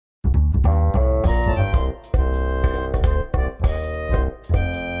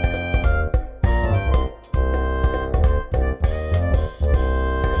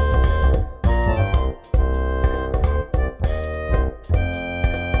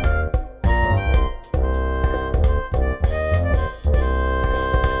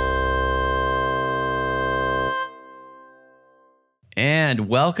and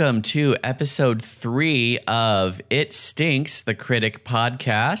welcome to episode 3 of It Stinks, the Critic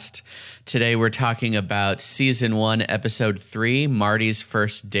podcast. Today we're talking about season 1, episode 3, Marty's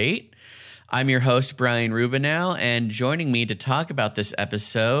First Date. I'm your host, Brian Rubinow, and joining me to talk about this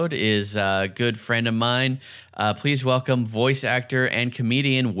episode is a good friend of mine. Please welcome voice actor and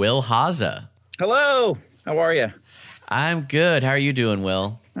comedian Will Haza. Hello. How are you? I'm good. How are you doing,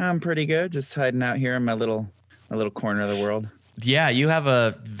 Will? I'm pretty good. Just hiding out here in my little corner of the world. Yeah, you have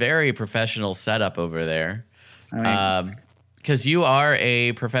a very professional setup over there. I mean, because you are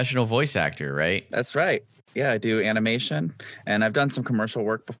a professional voice actor, right? that's right. Yeah, I do animation, and I've done some commercial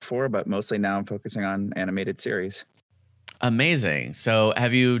work before, but mostly now I'm focusing on animated series. Amazing. So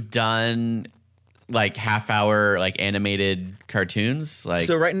have you done like half-hour like animated cartoons?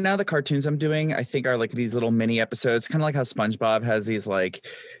 So right now the cartoons I'm doing, I think, are like these little mini episodes, kind of like how SpongeBob has these like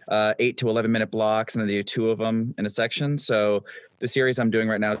 8 to 11 minute blocks, and then they do 2 of them in a section. So the series I'm doing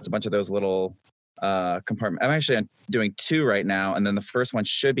right now, it's a bunch of those little compartment. I'm actually doing 2 right now, and then the first one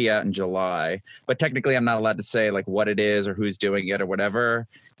should be out in July. But technically, I'm not allowed to say like what it is or who's doing it or whatever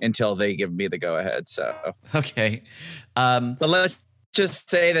until they give me the go ahead. So okay, but let's just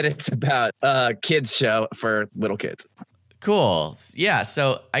say that it's about a kids show for little kids. cool. Yeah.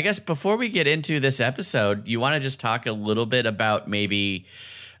 So I guess before we get into this episode, you want to just talk a little bit about maybe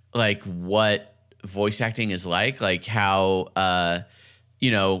like what voice acting is like how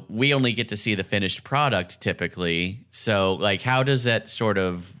we only get to see the finished product typically. So like how does that sort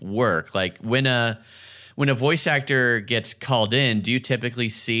of work? Like when a voice actor gets called in, do you typically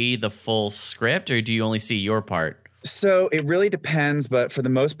see the full script or do you only see your part? So it really depends, but for the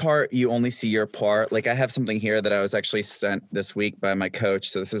most part, you only see your part. Like I have something here that I was actually sent this week by my coach.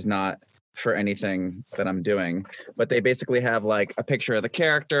 So this is not for anything that I'm doing, but they basically have like a picture of the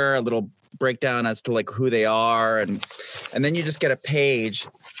character, a little breakdown as to like who they are. And then you just get a page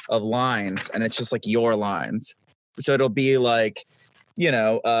of lines, and it's just like your lines. So it'll be like,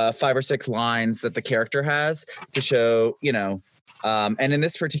 5 or 6 lines that the character has to show, and in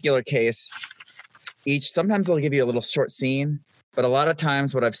this particular case, sometimes they'll give you a little short scene, but a lot of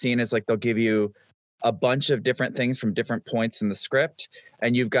times what I've seen is like they'll give you a bunch of different things from different points in the script,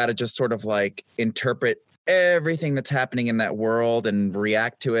 and you've got to just sort of like interpret everything that's happening in that world and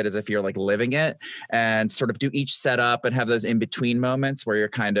react to it as if you're like living it, and sort of do each setup and have those in between moments where you're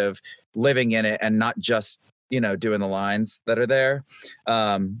kind of living in it and not just doing the lines that are there.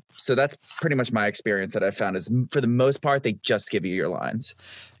 So that's pretty much my experience that I've found is for the most part, they just give you your lines.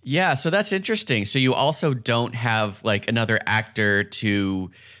 Yeah, so that's interesting. So you also don't have like another actor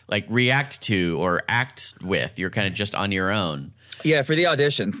to like react to or act with. You're kind of just on your own. Yeah, for the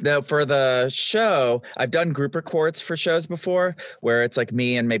auditions. Now, for the show, I've done group records for shows before where it's like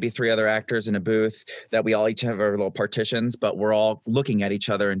me and maybe 3 other actors in a booth that we all each have our little partitions, but we're all looking at each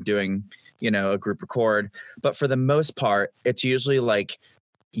other and doing, a group record. But for the most part, it's usually like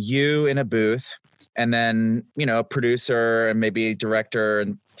you in a booth and then, a producer and maybe a director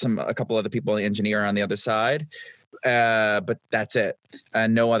and a couple other people, an engineer on the other side. But that's it.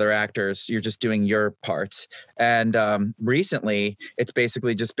 And no other actors. You're just doing your parts. And recently, it's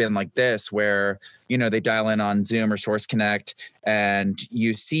basically just been like this where, they dial in on Zoom or Source Connect and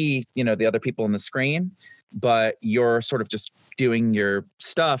you see, the other people on the screen, but you're sort of just doing your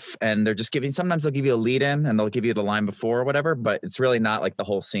stuff and they're just sometimes they'll give you a lead in and they'll give you the line before or whatever, but it's really not like the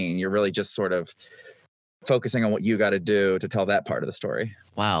whole scene. You're really just sort of focusing on what you got to do to tell that part of the story.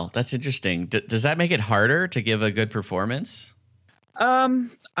 Wow, that's interesting. Does that make it harder to give a good performance? I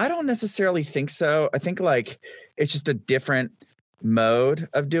don't necessarily think so. I think like it's just a different mode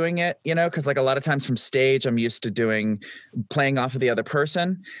of doing it, because like a lot of times from stage, I'm used to playing off of the other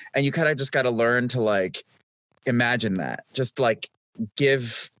person, and you kind of just got to learn to like imagine that, just like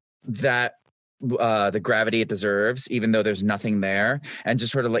give that the gravity it deserves, even though there's nothing there, and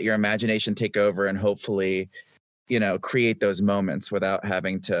just sort of let your imagination take over and hopefully, create those moments without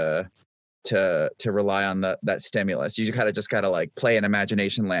having to rely on that stimulus. You kind of just got to like play in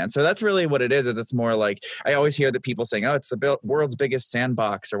imagination land. So that's really what it is. It's more like, I always hear that people saying, oh, it's the world's biggest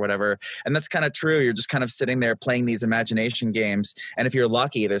sandbox or whatever. And that's kind of true. You're just kind of sitting there playing these imagination games. And if you're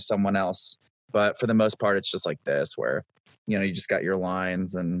lucky, there's someone else. But for the most part, it's just like this where, you just got your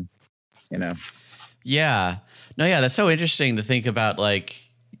lines and, Yeah. No, yeah, that's so interesting to think about. Like,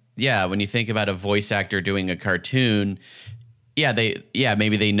 yeah, when you think about a voice actor doing a cartoon,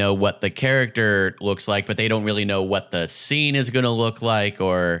 maybe they know what the character looks like, but they don't really know what the scene is going to look like,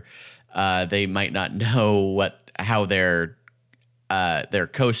 or they might not know how their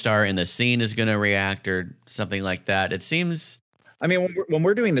co-star in the scene is going to react or something like that. It seems I mean, when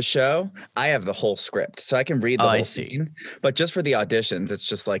we're doing the show, I have the whole script, so I can read the Oh, I whole see. scene. But just for the auditions, it's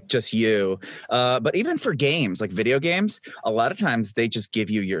just like just you. But even for games, like video games, a lot of times they just give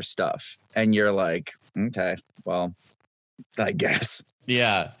you your stuff, and you're like, okay, well, I guess.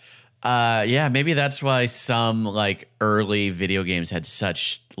 Yeah. Yeah, maybe that's why some like early video games had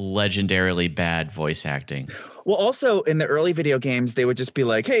such legendarily bad voice acting. Well, also in the early video games, they would just be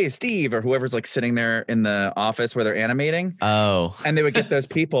like, "Hey, Steve," or whoever's like sitting there in the office where they're animating, Oh. and they would get those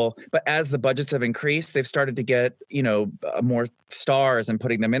people. But as the budgets have increased, they've started to get more stars and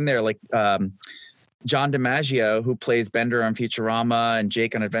putting them in there, like John DiMaggio, who plays Bender on Futurama and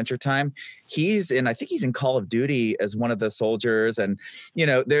Jake on Adventure Time. I think he's in Call of Duty as one of the soldiers. And,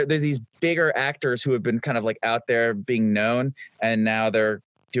 there's these bigger actors who have been kind of like out there being known, and now they're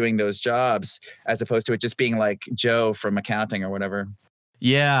doing those jobs as opposed to it just being like Joe from accounting or whatever.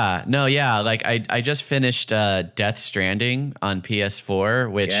 Yeah, no, yeah. Like I just finished Death Stranding on PS4,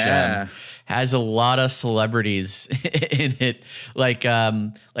 which Yeah. has a lot of celebrities in it. Like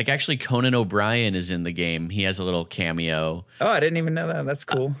actually Conan O'Brien is in the game. He has a little cameo. Oh, I didn't even know that. That's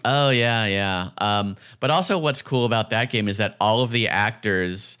cool. Oh yeah, yeah. But also what's cool about that game is that all of the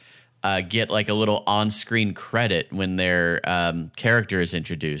actors get like a little on-screen credit when their character is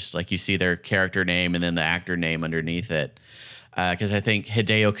introduced. Like you see their character name and then the actor name underneath it. Because I think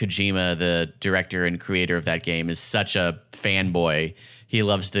Hideo Kojima, the director and creator of that game, is such a fanboy. He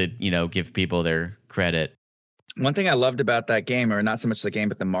loves to, give people their credit. One thing I loved about that game, or not so much the game,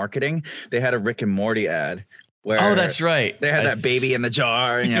 but the marketing, they had a Rick and Morty ad. Where Oh, that's right. They had that baby in the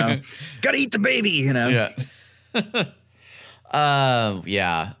jar, gotta eat the baby, Yeah.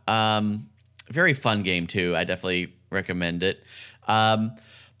 Yeah. Very fun game too. I definitely recommend it.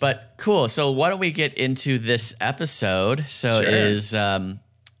 But cool. So why don't we get into this episode? So Sure. It is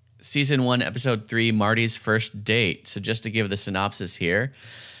season 1, episode 3, Marty's first date. So just to give the synopsis here,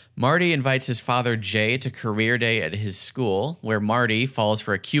 Marty invites his father Jay to career day at his school, where Marty falls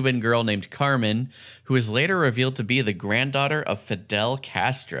for a Cuban girl named Carmen, who is later revealed to be the granddaughter of Fidel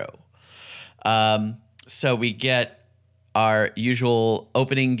Castro. So we get our usual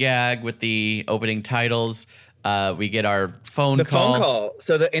opening gag with the opening titles. We get our phone call.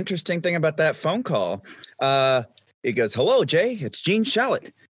 So the interesting thing about that phone call, he goes, "Hello, Jay. It's Gene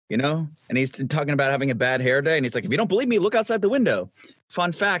Shalit." And he's talking about having a bad hair day, and he's like, "If you don't believe me, look outside the window."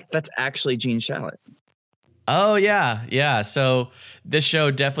 Fun fact: that's actually Gene Shalit. Oh yeah, yeah. So this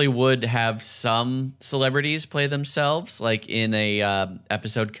show definitely would have some celebrities play themselves. Like in a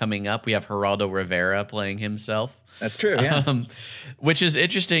episode coming up, we have Geraldo Rivera playing himself. That's true, yeah. Which is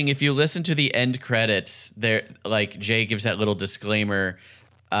interesting. If you listen to the end credits, there, like Jay gives that little disclaimer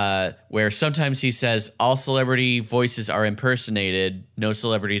where sometimes he says all celebrity voices are impersonated. No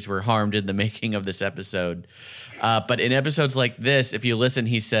celebrities were harmed in the making of this episode. But in episodes like this, if you listen,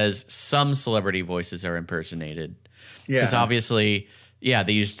 he says some celebrity voices are impersonated. Because obviously, yeah,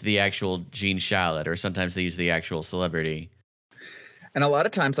 they used the actual Gene Shalit, or sometimes they use the actual celebrity. And a lot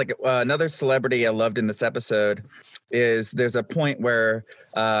of times, like another celebrity I loved in this episode is there's a point where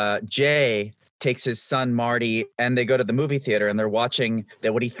Jay takes his son Marty and they go to the movie theater and they're watching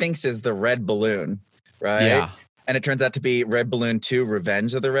what he thinks is the Red Balloon, right? Yeah. And it turns out to be Red Balloon 2,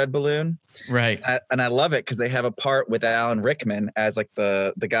 Revenge of the Red Balloon. Right. And I love it because they have a part with Alan Rickman as like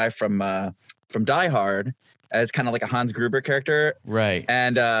the guy from Die Hard as kind of like a Hans Gruber character. Right.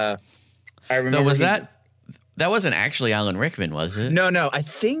 And I remember that wasn't actually Alan Rickman, was it? No.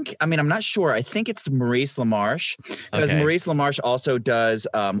 I'm not sure. I think it's Maurice LaMarche because Maurice LaMarche also does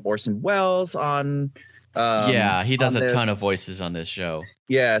Orson Welles on. Yeah, he does a ton of voices on this show.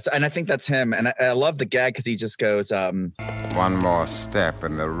 Yeah, and I think that's him. And I love the gag because he just goes, one more step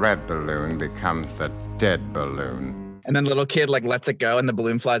and the red balloon becomes the dead balloon. And then the little kid like lets it go and the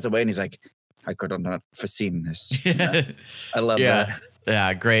balloon flies away and he's like, I could have not foreseen this. I love that.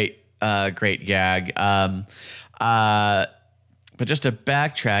 Yeah, great gag. But just to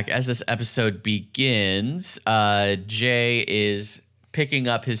backtrack, as this episode begins, Jay is picking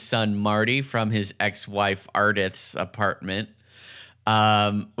up his son Marty from his ex-wife Ardith's apartment.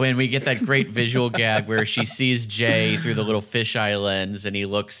 When we get that great visual gag where she sees Jay through the little fisheye lens and he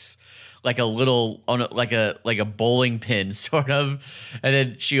looks like like a bowling pin sort of, and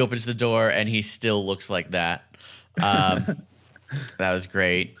then she opens the door and he still looks like that. That was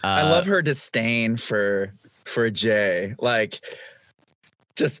great. I love her disdain for Jay. Like,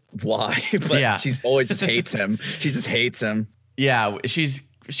 just why? But yeah, she's always just hates him. She just hates him. Yeah, she's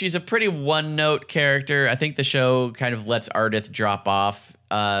a pretty one-note character. I think the show kind of lets Ardith drop off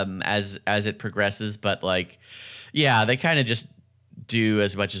as it progresses, but like, yeah, they kind of just do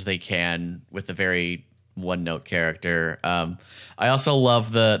as much as they can with the very one note character. I also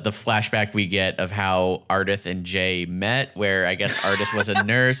love the flashback we get of how Ardith and Jay met, where I guess Ardith was a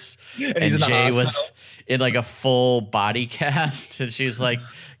nurse and Jay was in like a full body cast, and she was like,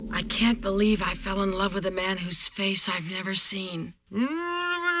 I can't believe I fell in love with a man whose face I've never seen.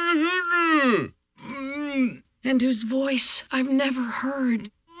 And whose voice I've never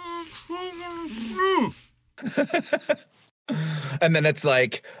heard. And then it's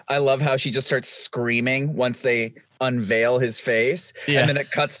like, I love how she just starts screaming once they unveil his face. Yeah. And then it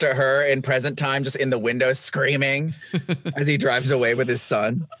cuts to her in present time, just in the window screaming as he drives away with his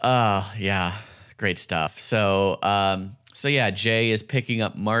son. Yeah, great stuff. So yeah, Jay is picking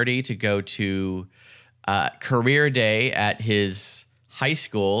up Marty to go to career day at his high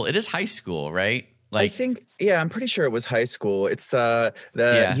school. It is high school, right? Like, I think, yeah, I'm pretty sure it was high school. It's the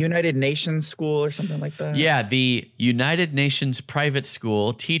United Nations school or something like that. Yeah, the United Nations private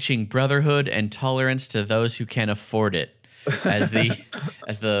school teaching brotherhood and tolerance to those who can afford it, as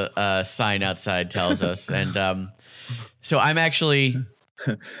the sign outside tells us. And so I'm actually,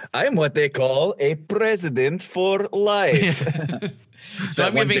 I'm what they call a president for life. so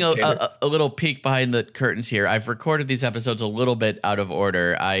I'm giving a little peek behind the curtains here. I've recorded these episodes a little bit out of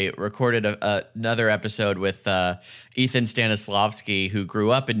order. I recorded another episode with Ethan Stanislavski, who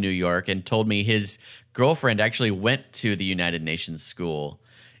grew up in New York, and told me his girlfriend actually went to the United Nations school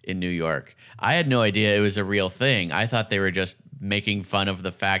in New York. I had no idea it was a real thing. I thought they were just making fun of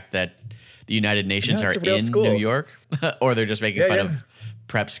the fact that the United Nations are in school. New York, or they're just making fun of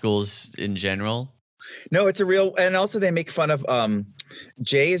prep schools in general. No, it's a real, and also they make fun of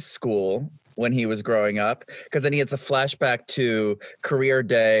Jay's school when he was growing up, because then he has the flashback to career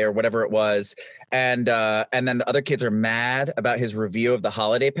day or whatever it was, and then the other kids are mad about his review of the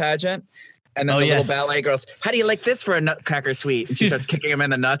holiday pageant, and then the little ballet girl's, how do you like this for a nutcracker suite? And she starts kicking him in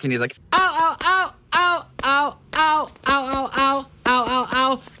the nuts, and he's like, ow, ow, ow, ow, ow, ow, ow, ow, ow, ow, ow,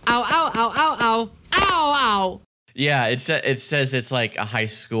 ow, ow, ow, ow, ow, ow, ow. Yeah, it says it's like a high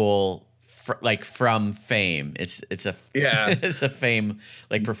school. Like from Fame, it's a it's a Fame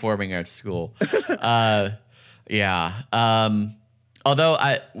like performing arts school. Although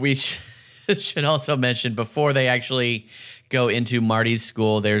we should also mention, before they actually go into Marty's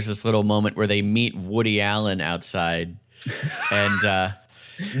school, there's this little moment where they meet Woody Allen outside, and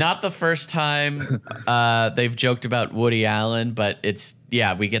not the first time they've joked about Woody Allen, but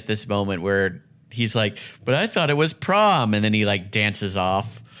we get this moment where he's like, "But I thought it was prom," and then he like dances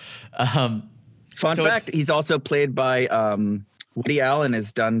off. Fun fact, he's also played by Woody Allen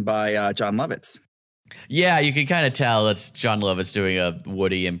is done by John Lovitz. Yeah, you can kind of tell it's John Lovitz doing a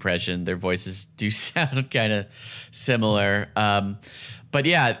Woody impression. Their voices do sound kind of similar. But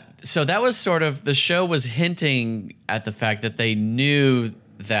yeah, so that was sort of, the show was hinting at the fact that they knew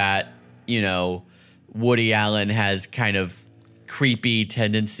that, Woody Allen has kind of creepy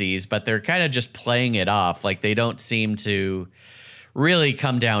tendencies, but they're kind of just playing it off. Like, they don't seem to really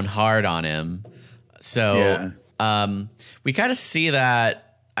come down hard on him. So we kind of see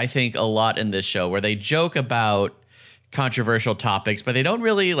that, I think, a lot in this show, where they joke about controversial topics, but they don't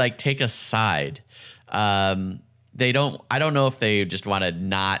really like take a side. I don't know if they just want to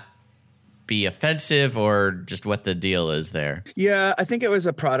not be offensive or just what the deal is there. Yeah, I think it was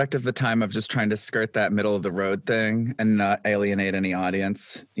a product of the time of just trying to skirt that middle of the road thing and not alienate any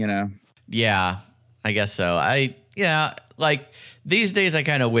audience, Yeah, I guess so. Like these days, I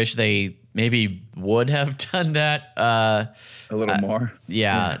kind of wish they maybe would have done that a little more.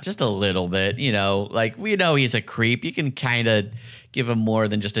 Yeah, just a little bit. Like, we know he's a creep. You can kind of give him more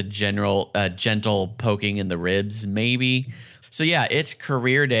than just a gentle poking in the ribs, maybe. So yeah, it's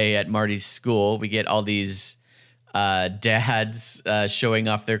career day at Marty's school. We get all these dads showing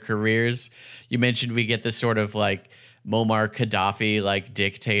off their careers. You mentioned we get this sort of like Muammar Gaddafi like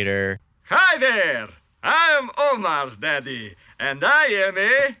dictator. Hi there. I'm Omar's daddy, and I am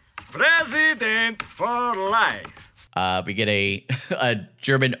a president for life. We get a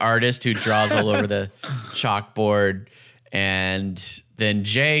German artist who draws all over the chalkboard, and then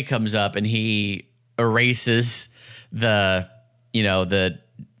Jay comes up and he erases the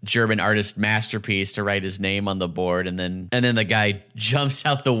German artist masterpiece to write his name on the board, and then the guy jumps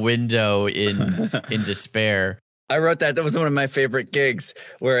out the window in despair. I wrote that. That was one of my favorite gigs,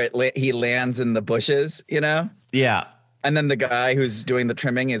 where he lands in the bushes, Yeah. And then the guy who's doing the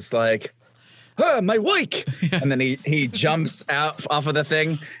trimming is like, my wike. And then he jumps out off of the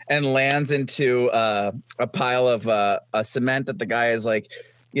thing and lands into a pile of cement that the guy is like,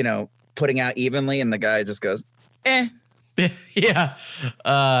 putting out evenly. And the guy just goes, eh. Yeah.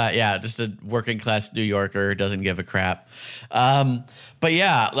 Just a working class New Yorker, doesn't give a crap. But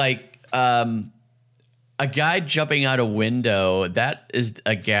yeah, like, A guy jumping out a window, that is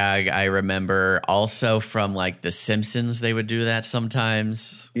a gag I remember also from like The Simpsons. They would do that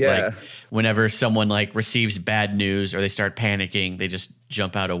sometimes. Yeah. Like whenever someone like receives bad news or they start panicking, they just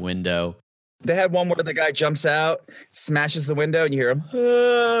jump out a window. They had one where the guy jumps out, smashes the window, and you hear him,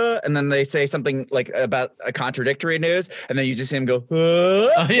 "Ah," and then they say something like about a contradictory news, and then you just see him go, "Ah,"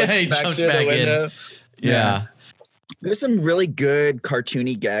 Oh, yeah, like, he jumps through the back in. window. Yeah. There's some really good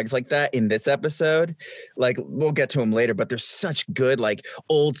cartoony gags like that in this episode. Like we'll get to them later, but there's such good like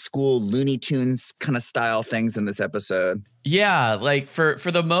old school Looney Tunes kind of style things in this episode. Yeah, like for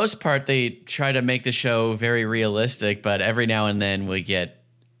the most part, they try to make the show very realistic, but every now and then we get,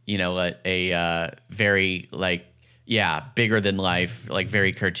 you know, a very like, yeah, bigger than life, like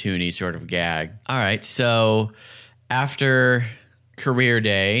very cartoony sort of gag. All right, so after career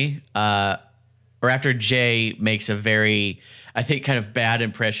day, or after Jay makes a very, I think, kind of bad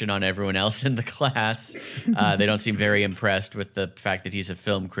impression on everyone else in the class, they don't seem very impressed with the fact that he's a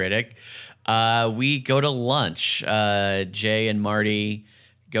film critic. We go to lunch. Jay and Marty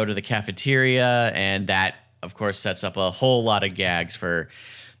go to the cafeteria, and that, of course, sets up a whole lot of gags for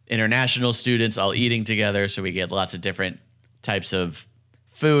international students all eating together. So we get lots of different types of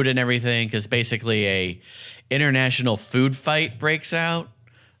food and everything, because basically a international food fight breaks out.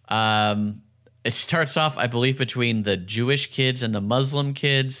 It starts off, I believe, between the Jewish kids and the Muslim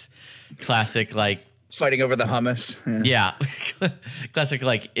kids. Classic, like, Fighting over the hummus. yeah, classic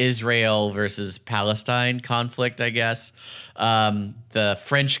like Israel versus Palestine conflict, I guess. The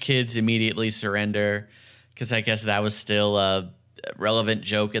French kids immediately surrender because I guess that was still a relevant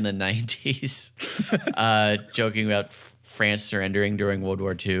joke in the 90s, joking about France surrendering during World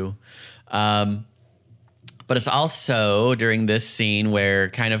War II. But it's also during this scene where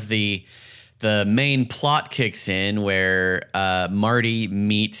kind of the main plot kicks in, where Marty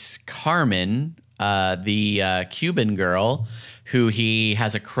meets Carmen, the Cuban girl who he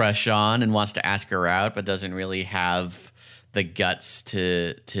has a crush on and wants to ask her out, but doesn't really have the guts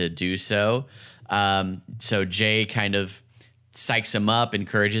to do so. So Jay kind of psychs him up,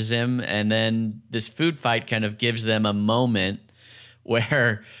 encourages him, and then this food fight kind of gives them a moment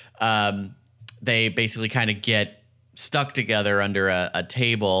where they basically kind of get stuck together under a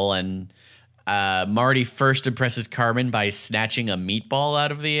table, and Marty first impresses Carmen by snatching a meatball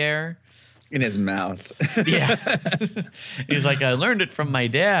out of the air. In his mouth. Yeah. He's like, I learned it from my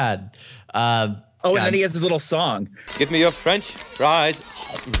dad. And then he has his little song. Give me your French fries.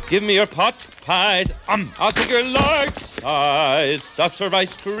 Give me your pot pies. I'll take your large size. Soft serve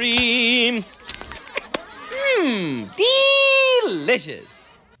ice cream. Delicious.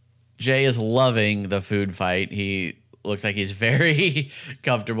 Jay is loving the food fight. He looks like he's very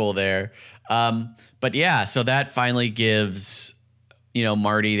comfortable there. But yeah, so that finally gives, you know,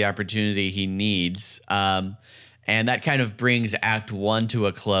 Marty the opportunity he needs. And that kind of brings Act 1 to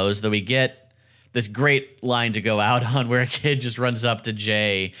a close, though we get this great line to go out on where a kid just runs up to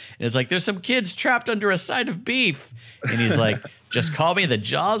Jay and it's like, there's some kids trapped under a side of beef. And he's like, just call me the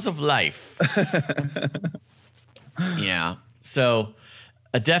jaws of life. Yeah. So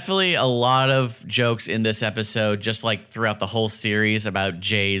definitely a lot of jokes in this episode, just like throughout the whole series, about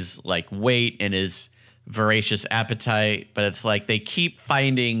Jay's like weight and his voracious appetite. But it's like they keep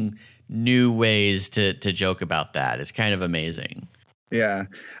finding new ways to joke about that. It's kind of amazing. Yeah,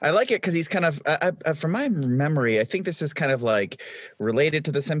 I like it because he's kind of, from my memory, I think this is kind of like related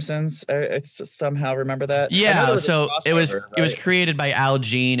to The Simpsons. It's somehow remember that. Yeah, so it was right? created by Al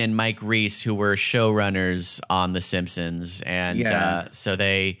Jean and Mike Reiss, who were showrunners on The Simpsons, and so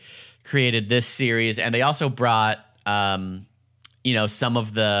they created this series, and they also brought, you know, some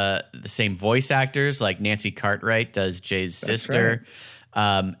of the same voice actors, like Nancy Cartwright does Jay's sister. Right.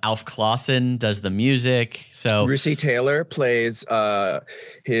 Alf Clausen does the music. So Russi Taylor plays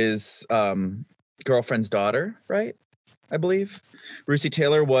his girlfriend's daughter, right? I believe. Russi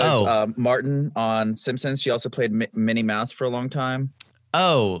Taylor was Martin on Simpsons. She also played Minnie Mouse for a long time.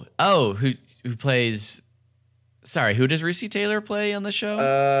 Who plays? Sorry, who does Russi Taylor play on the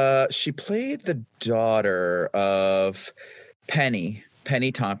show? She played the daughter of Penny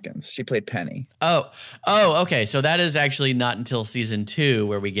Tompkins. She played Penny. Oh, okay. So that is actually not until season 2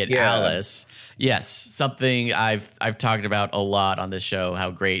 where we get Alice. Yes, something I've talked about a lot on this show,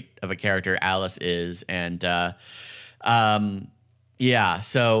 how great of a character Alice is, and yeah.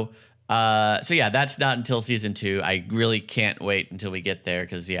 So yeah, that's not until season 2. I really can't wait until we get there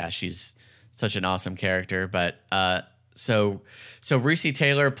because she's such an awesome character. But so Russi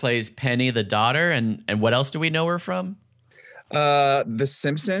Taylor plays Penny, the daughter, and what else do we know her from? The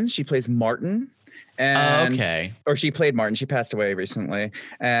Simpsons. She plays Martin, and okay, or she played Martin. She passed away recently,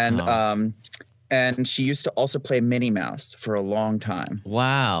 and And she used to also play Minnie Mouse for a long time.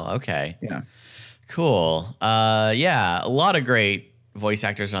 Wow. Okay. Yeah. Cool. Yeah, a lot of great voice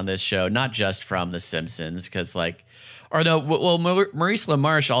actors on this show, not just from The Simpsons, because Maurice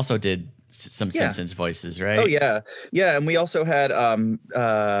LaMarche also did some Simpsons voices, right? Oh yeah, yeah, and we also had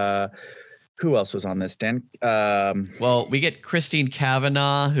who else was on this, Dan? Well, we get Christine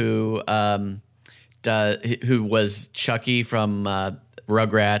Cavanaugh, who was Chucky from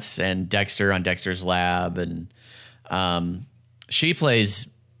Rugrats and Dexter on Dexter's Lab, and she plays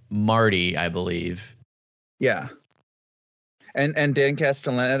Marty, I believe. Yeah. And Dan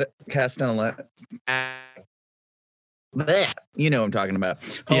Castellaneta, you know what I'm talking about.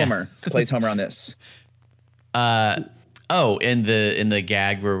 Homer plays Homer on this. In the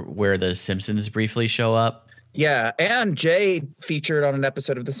gag where the Simpsons briefly show up. Yeah, and Jay featured on an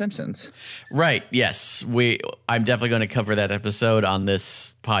episode of The Simpsons. Right. Yes. I'm definitely going to cover that episode on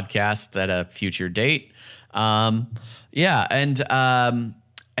this podcast at a future date. Yeah,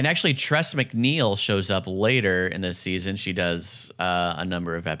 and actually Tress MacNeille shows up later in this season. She does a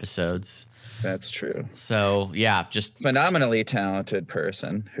number of episodes. That's true. So yeah, just phenomenally talented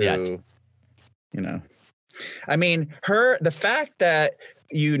person who, you know, I mean, the fact that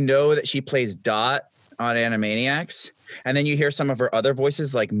you know that she plays Dot on Animaniacs, and then you hear some of her other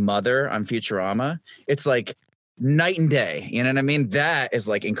voices like Mother on Futurama, it's like night and day. You know what I mean? That is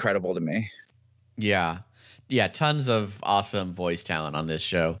like incredible to me. Yeah. Yeah, tons of awesome voice talent on this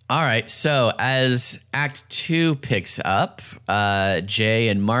show. All right, so as Act 2 picks up, Jay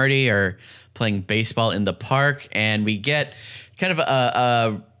and Marty are playing baseball in the park, and we get kind of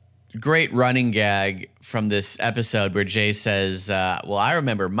a great running gag from this episode where Jay says, well, I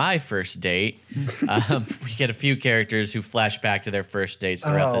remember my first date. We get a few characters who flash back to their first dates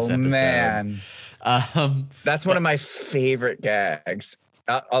throughout this episode. Man. That's one of my favorite gags.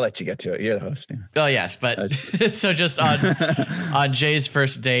 I'll let you get to it. You're the host. Oh yes, but so just on Jay's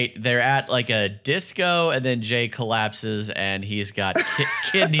first date, they're at like a disco, and then Jay collapses, and he's got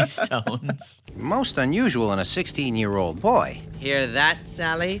kidney stones. Most unusual in a 16-year-old boy. Hear that,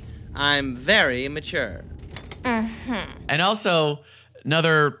 Sally? I'm very mature. And also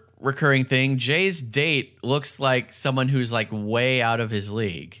another recurring thing: Jay's date looks like someone who's like way out of his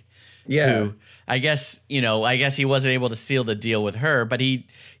league. Yeah. Who, I guess he wasn't able to seal the deal with her, but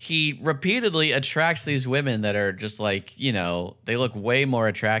he repeatedly attracts these women that are just like, you know, they look way more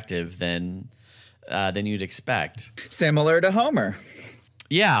attractive than you'd expect. Similar to Homer.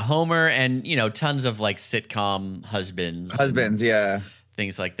 Yeah, Homer, and you know, tons of like sitcom husbands, yeah,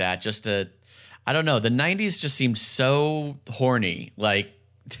 things like that. I don't know. The 90s just seemed so horny. Like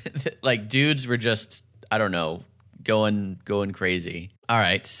like dudes were just, I don't know, going crazy. All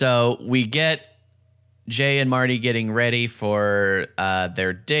right, so we get Jay and Marty getting ready for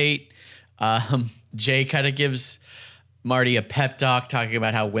their date. Jay kind of gives Marty a pep talk talking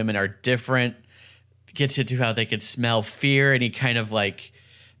about how women are different, gets into how they could smell fear, and he kind of like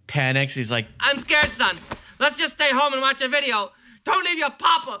panics. He's like, I'm scared, son. Let's just stay home and watch a video. Don't leave your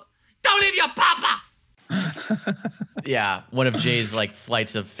papa. Don't leave your papa. Yeah, one of Jay's like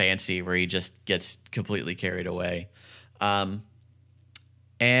flights of fancy where he just gets completely carried away.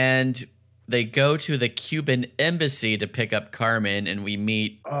 And they go to the Cuban embassy to pick up Carmen, and we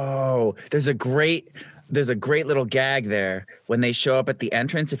meet. Oh, there's a great little gag there when they show up at the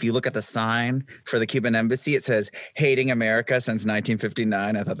entrance. If you look at the sign for the Cuban embassy, it says "Hating America since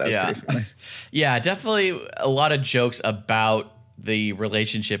 1959." I thought that was pretty funny. Yeah, definitely a lot of jokes about the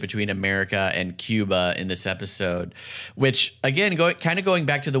relationship between America and Cuba in this episode, which again, going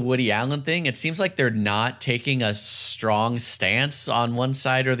back to the Woody Allen thing, it seems like they're not taking a strong stance on one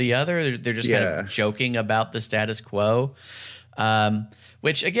side or the other. They're just kind of joking about the status quo,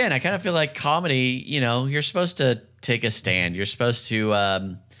 which again, I kind of feel like comedy, you know, you're supposed to take a stand. You're supposed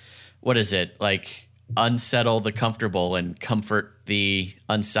to, what is it? Like unsettle the comfortable and comfort the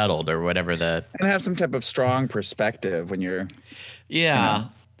unsettled, or whatever and have some type of strong perspective when you're where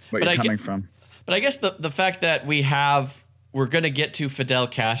you're coming from. But I guess the fact that we're going to get to Fidel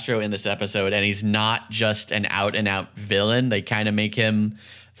Castro in this episode, and he's not just an out and out villain. They kind of make him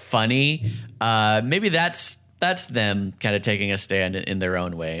funny. Maybe that's them kind of taking a stand in their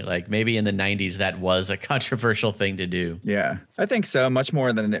own way. Like maybe in the 90s that was a controversial thing to do. Yeah, I think so. Much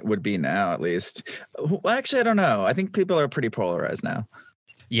more than it would be now, at least. Well, actually, I don't know. I think people are pretty polarized now.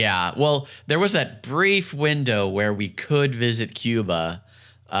 Yeah. Well, there was that brief window where we could visit Cuba,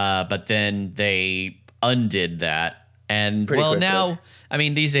 but then they undid that. And pretty quickly. Now, I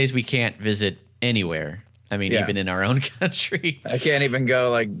mean, these days we can't visit anywhere. I mean, even in our own country. I can't even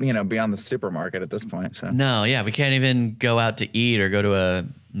go beyond the supermarket at this point. So no, yeah, we can't even go out to eat or go to a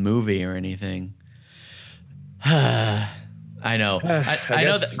movie or anything. I know. I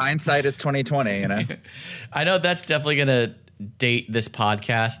know guess that hindsight is 2020. You know. I know that's definitely gonna date this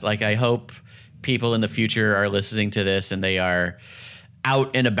podcast. Like, I hope people in the future are listening to this and they are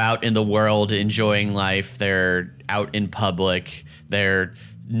out and about in the world enjoying life. They're out in public. They're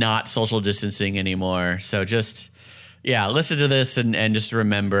not social distancing anymore. So just, listen to this and just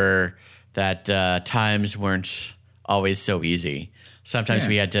remember that times weren't always so easy. Sometimes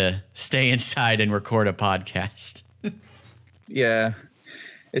we had to stay inside and record a podcast. Yeah,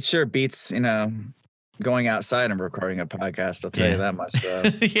 it sure beats, going outside and recording a podcast. I'll tell you that much.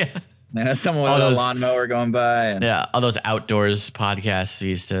 Yeah. Someone with a lawnmower going by. And all those outdoors podcasts we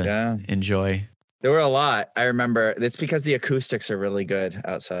used to enjoy. There were a lot. I remember. It's because the acoustics are really good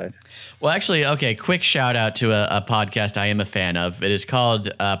outside. Well, actually, okay, quick shout out to a podcast I am a fan of. It is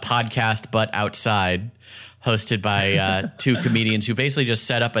called Podcast But Outside, hosted by two comedians who basically just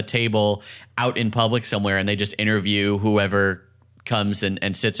set up a table out in public somewhere and they just interview whoever comes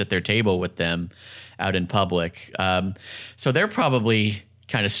and sits at their table with them out in public. So they're probably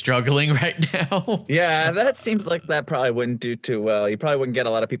kind of struggling right now. Yeah, that seems like that probably wouldn't do too well. You probably wouldn't get a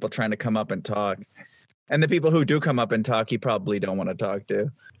lot of people trying to come up and talk. And the people who do come up and talk, you probably don't want to talk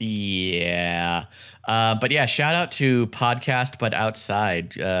to. Yeah. But yeah, shout out to Podcast But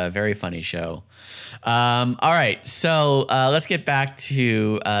Outside. Very funny show. All right. So let's get back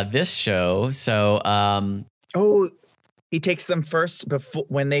to this show. So. He takes them first before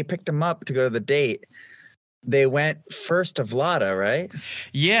when they picked him up to go to the date. They went first to Vlada, right?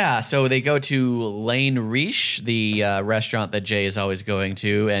 Yeah, so they go to Lane Riche, the restaurant that Jay is always going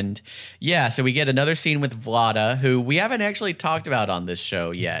to. And yeah, so we get another scene with Vlada, who we haven't actually talked about on this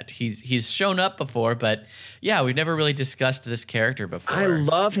show yet. He's shown up before, but yeah, we've never really discussed this character before. I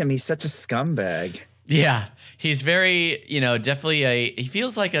love him. He's such a scumbag. Yeah, he's very, definitely he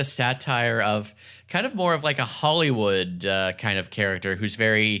feels like a satire of kind of more of like a Hollywood kind of character who's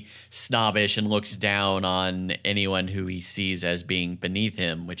very snobbish and looks down on anyone who he sees as being beneath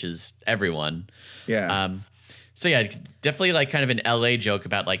him, which is everyone. Yeah. So yeah, definitely like kind of an LA joke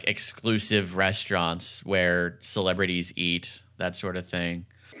about like exclusive restaurants where celebrities eat, that sort of thing.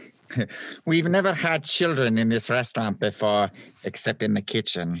 We've never had children in this restaurant before, except in the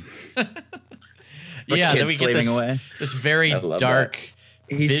kitchen. Yeah, then we get this very dark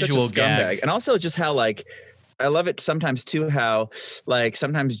visual gag. And also just how I love it sometimes too, how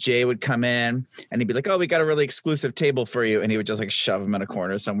sometimes Jay would come in and he'd be like, oh, we got a really exclusive table for you. And he would just shove him in a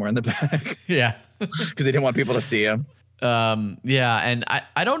corner somewhere in the back. Yeah. Because he didn't want people to see him. Yeah. And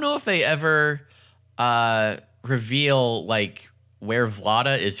I don't know if they ever reveal where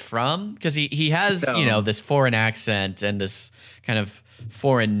Vlada is from, because he has, this foreign accent and this kind of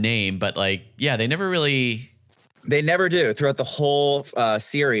foreign name, but they never really. They never do throughout the whole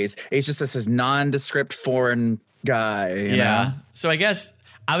series. It's just this nondescript foreign guy. You know? So I guess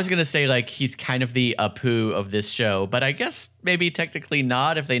I was gonna say he's kind of the Apu of this show, but I guess maybe technically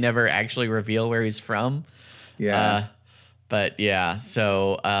not if they never actually reveal where he's from. Yeah. But yeah.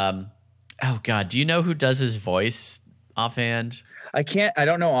 So oh God, do you know who does his voice offhand? I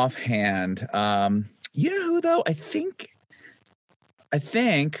don't know offhand. You know who though? I think.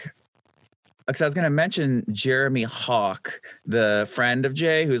 Because I was going to mention Jeremy Hawk, the friend of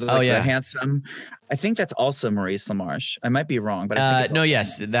Jay, who's the handsome. I think that's also Maurice LaMarche. I might be wrong, but I think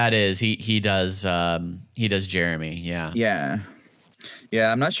yes, that is he does Jeremy. Yeah.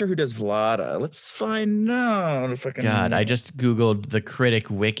 Yeah. I'm not sure who does Vlada. Let's find out if I can. God, I just Googled the Critic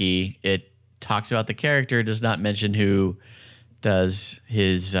Wiki. It talks about the character, does not mention who does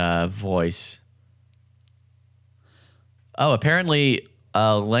his voice. Oh, apparently.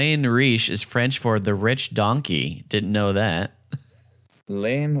 Lane Riche is French for the rich donkey. Didn't know that.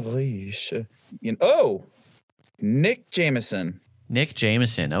 Lane Riche. Nick Jameson. Nick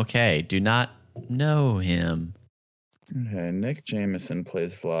Jameson. Okay. Do not know him. Okay. Nick Jameson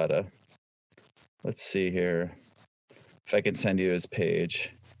plays Vlada. Let's see here. If I can send you his page.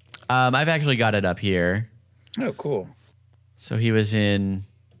 I've actually got it up here. Oh, cool. So he's done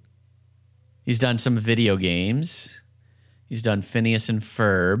some video games. He's done Phineas and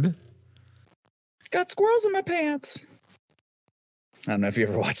Ferb. Got squirrels in my pants. I don't know if you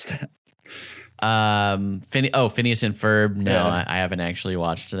ever watched that. Phineas and Ferb. No, yeah. I haven't actually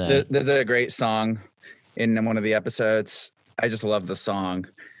watched that. There's a great song in one of the episodes. I just love the song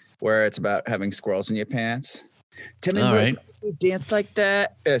where it's about having squirrels in your pants. Tell me why you dance like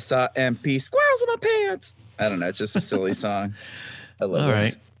that. S-I-M-P. Squirrels in my pants. I don't know. It's just a silly song. I love it. All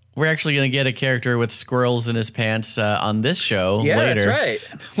right. We're actually going to get a character with squirrels in his pants on this show later. That's right.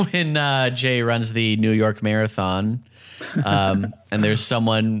 When Jay runs the New York Marathon. And there's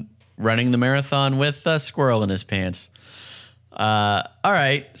someone running the marathon with a squirrel in his pants. All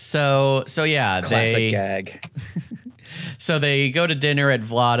right, so yeah, Classic gag. So they go to dinner at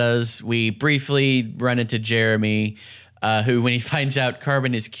Vlada's. We briefly run into Jeremy, who, when he finds out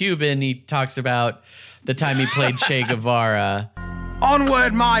Carmen is Cuban, he talks about the time he played Che Guevara.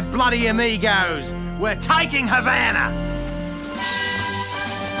 Onward, my bloody amigos! We're taking Havana!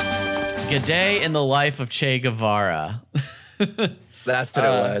 G'day in the life of Che Guevara. That's what it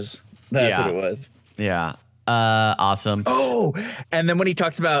was. That's what it was. Yeah. Awesome. Oh, and then when he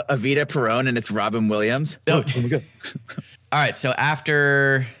talks about Evita Peron and it's Robin Williams. Oh my God. All right. So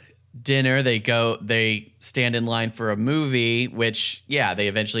after dinner, they stand in line for a movie, which, they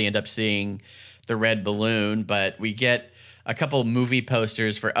eventually end up seeing The Red Balloon, but we get a couple movie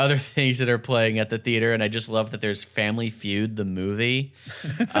posters for other things that are playing at the theater. And I just love that there's Family Feud, the movie.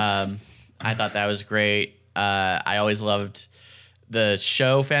 I thought that was great. I always loved the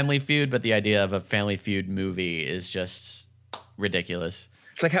show Family Feud, but the idea of a Family Feud movie is just ridiculous.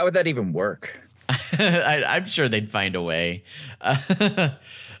 It's like, how would that even work? I'm sure they'd find a way.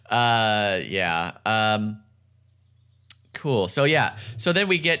 Cool. So then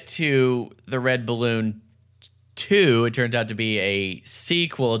we get to The Red Balloon 2. It turns out to be a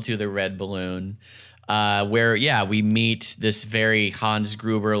sequel to The Red Balloon, where we meet this very Hans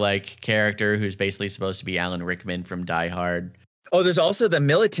Gruber-like character who's basically supposed to be Alan Rickman from Die Hard. Oh, there's also the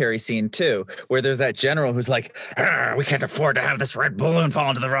military scene, too, where there's that general who's like, we can't afford to have this red balloon fall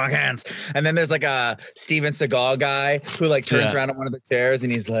into the wrong hands. And then there's like a Steven Seagal guy who like turns around on one of the chairs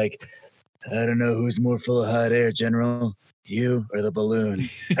and he's like, I don't know who's more full of hot air, General, you or the balloon.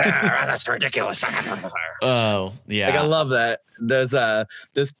 That's ridiculous. Oh, yeah. Like, I love that. Those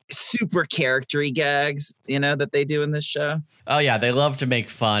super character-y gags, that they do in this show. Oh, yeah. They love to make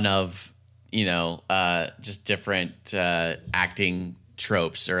fun of, just different acting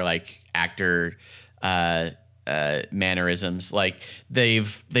tropes or like actor mannerisms. Like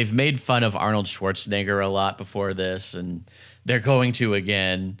they've made fun of Arnold Schwarzenegger a lot before this, and they're going to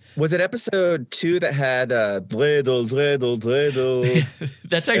again. Was it episode 2 that had dreidel?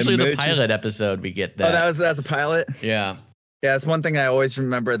 That's actually the pilot episode. We get that. Oh, that was a pilot? Yeah. Yeah, that's one thing I always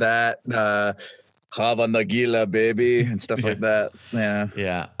remember, that Hava Nagila, baby, and stuff like that. Yeah.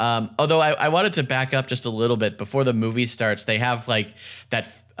 Yeah. Although I wanted to back up just a little bit before the movie starts. They have like that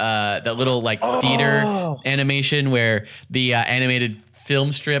little like theater animation where the animated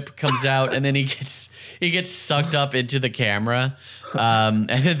film strip comes out and then he gets sucked up into the camera. And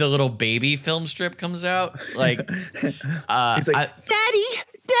then the little baby film strip comes out. Like, he's like, Daddy,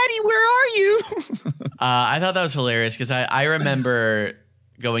 where are you? I thought that was hilarious because I remember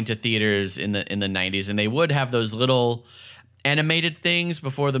going to theaters in the 90s, and they would have those little animated things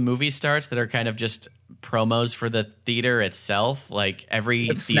before the movie starts that are kind of just promos for the theater itself. Like every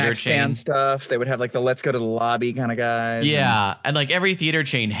theater chain stand stuff, they would have like the let's go to the lobby kind of guys. Yeah, and like every theater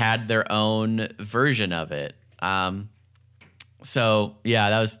chain had their own version of it. So yeah,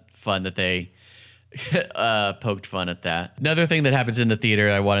 that was fun that they poked fun at that. Another thing that happens in the theater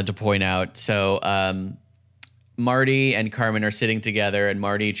I wanted to point out. So Marty and Carmen are sitting together, and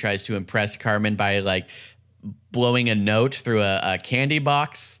Marty tries to impress Carmen by like blowing a note through a candy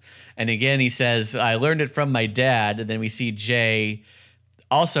box. And again, he says, I learned it from my dad. And then we see Jay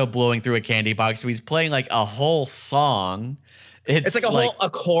also blowing through a candy box. So he's playing like a whole song. It's like a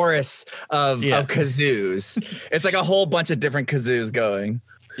chorus of kazoos. It's like a whole bunch of different kazoos going.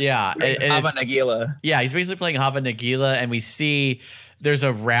 Yeah. Hava Nagila. Yeah, he's basically playing Hava Nagila, and we see there's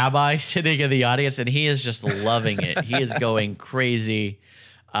a rabbi sitting in the audience, and he is just loving it. He is going crazy.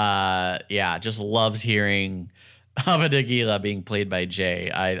 Just loves hearing Hava Nagila being played by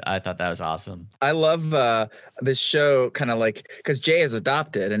Jay. I thought that was awesome. I love this show, kind of like, because Jay is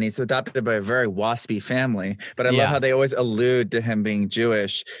adopted, and he's adopted by a very waspy family. But I love how they always allude to him being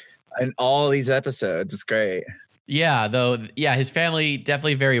Jewish in all these episodes. It's great. Yeah, his family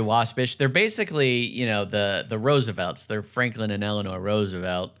definitely very waspish. They're basically, the Roosevelts. They're Franklin and Eleanor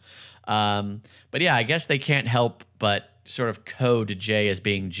Roosevelt. But yeah, I guess they can't help but sort of code Jay as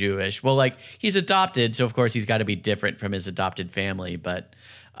being Jewish. Well, like, he's adopted, so of course he's got to be different from his adopted family. But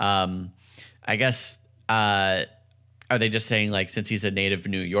I guess, are they just saying, like, since he's a native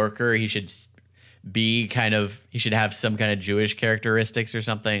New Yorker, he should have some kind of Jewish characteristics or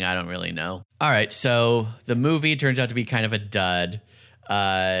something? I don't really know. All right, so the movie turns out to be kind of a dud.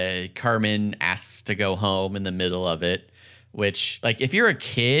 Carmen asks to go home in the middle of it, which, like, if you're a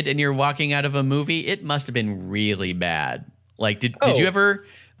kid and you're walking out of a movie, it must have been really bad. Like, did you ever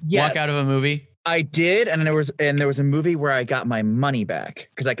walk out of a movie? I did, and there was a movie where I got my money back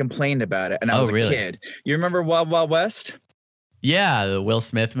because I complained about it, and I was a kid. You remember Wild Wild West? Yeah, the Will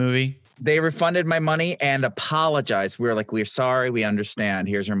Smith movie. They refunded my money and apologized. We were like, we're sorry, we understand.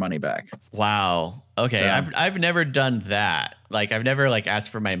 Here's your money back. Wow. Okay, Yeah. I've never done that. Like I've never like asked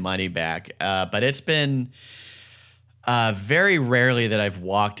for my money back. But it's been very rarely that I've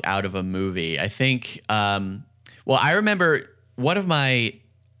walked out of a movie. I think. Well, I remember one of my,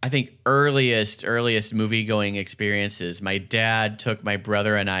 I think earliest movie going experiences. My dad took my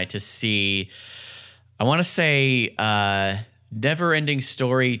brother and I to see, I want to say, Neverending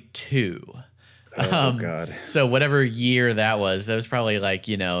Story 2. Oh, God. So whatever year that was probably like,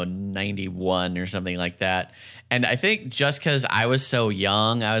 91 or something like that. And I think just because I was so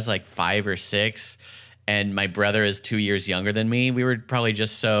young, I was like 5 or 6, and my brother is 2 years younger than me, we were probably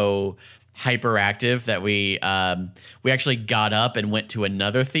just so hyperactive that we actually got up and went to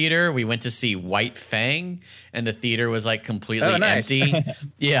another theater. We went to see White Fang, and the theater was like completely empty.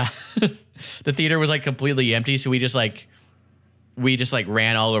 Yeah. The theater was like completely empty, so we just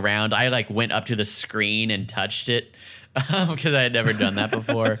ran all around. I like went up to the screen and touched it because I had never done that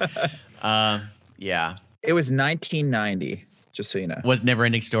before. Yeah. It was 1990, just so you know. Was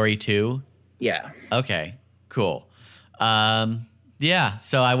Neverending Story 2? Yeah. Okay, cool. Yeah,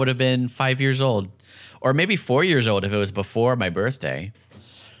 so I would have been 5 years old, or maybe 4 years old if it was before my birthday.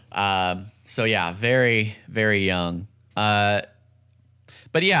 So yeah, very, very young. But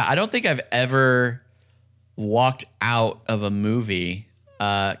yeah, I don't think I've ever walked out of a movie,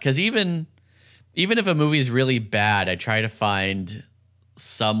 because even if a movie is really bad, I try to find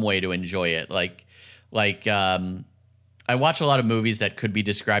some way to enjoy it. Like I watch a lot of movies that could be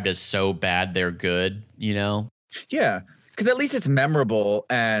described as so bad they're good, Yeah, because at least it's memorable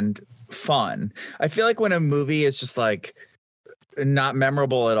and fun. I feel like when a movie is just like not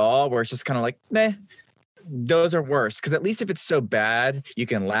memorable at all, where it's just kind of like, meh, those are worse. Because at least if it's so bad, you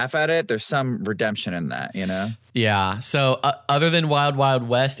can laugh at it. There's some redemption in that, Yeah. So other than Wild Wild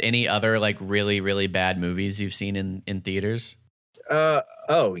West, any other like really, really bad movies you've seen in theaters?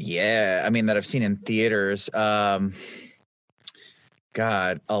 Oh yeah. I mean, that I've seen in theaters.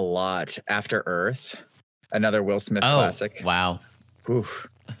 God, a lot. After Earth, another Will Smith classic. Wow. Oof.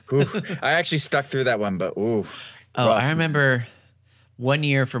 I actually stuck through that one, but ooh. Oh, rough. I remember one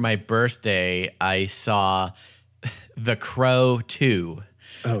year for my birthday, I saw The Crow 2.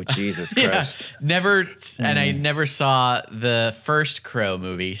 Oh, Jesus Christ. And I never saw the first Crow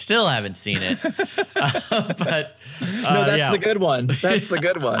movie. Still haven't seen it. But no, that's the good one. That's the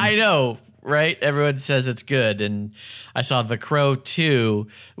good one. I know, right? Everyone says it's good. And I saw The Crow 2,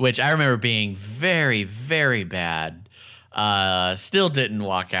 which I remember being very, very bad. Still didn't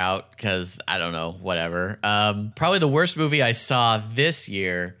walk out because I don't know, whatever. Probably the worst movie I saw this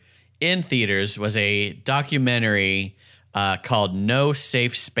year in theaters was a documentary called No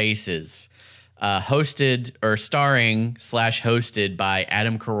Safe Spaces, hosted or starring / hosted by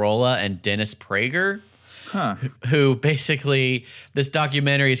Adam Carolla and Dennis Prager. Huh. Who basically, this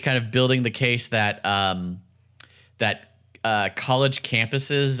documentary is kind of building the case that college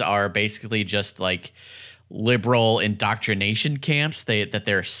campuses are basically just like liberal indoctrination camps. That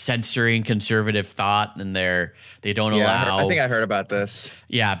they're censoring conservative thought, and they don't allow. I think I heard about this.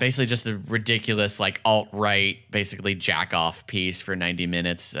 Yeah, basically just a ridiculous like alt-right, basically jack off piece for 90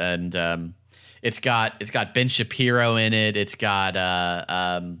 minutes, and it's got Ben Shapiro in it. It's got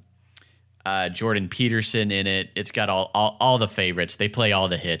Jordan Peterson in it. It's got all the favorites. They play all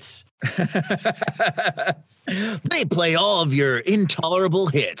the hits. They play all of your intolerable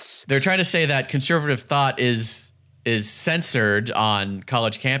hits. They're trying to say that conservative thought is censored on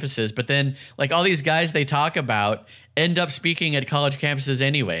college campuses, but then like all these guys they talk about end up speaking at college campuses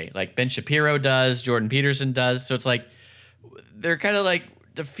anyway. Like Ben Shapiro does, Jordan Peterson does. So it's like they're kind of like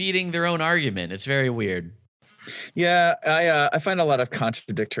defeating their own argument. It's very weird. Yeah, I find a lot of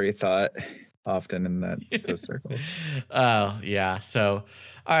contradictory thought often in those circles. Oh, yeah. So,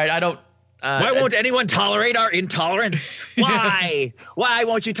 all right, I don't... Why won't anyone tolerate our intolerance? Why? Why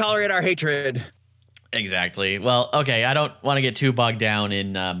won't you tolerate our hatred? Exactly. Well, okay, I don't want to get too bogged down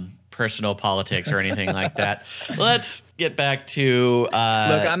in personal politics or anything like that. Let's get back to... Look,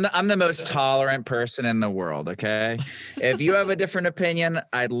 I'm the most tolerant person in the world, okay? If you have a different opinion,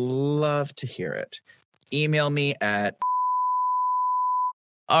 I'd love to hear it. Email me at...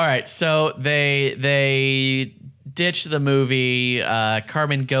 All right, so they ditch the movie.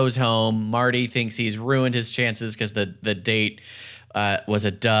 Carmen goes home. Marty thinks he's ruined his chances because the date was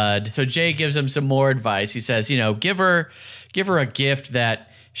a dud. So Jay gives him some more advice. He says, give her a gift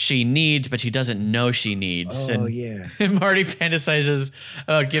that she needs, but she doesn't know she needs. Oh, yeah. And Marty fantasizes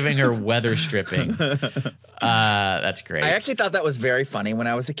about giving her weather stripping. That's great. I actually thought that was very funny when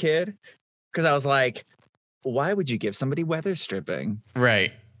I was a kid because I was like, why would you give somebody weather stripping?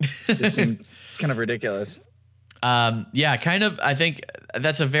 Right. This seemed kind of ridiculous. Yeah, kind of. I think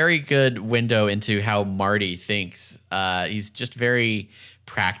that's a very good window into how Marty thinks. He's just very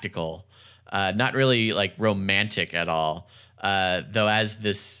practical, not really like romantic at all. Though as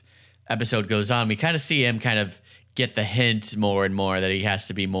this episode goes on, we kind of see him kind of get the hint more and more that he has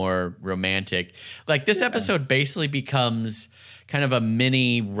to be more romantic. Like this episode basically becomes kind of a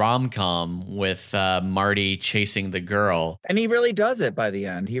mini rom-com with Marty chasing the girl. And he really does it by the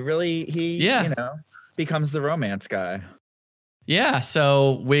end. He becomes the romance guy. Yeah,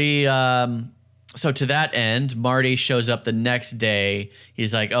 so so to that end, Marty shows up the next day.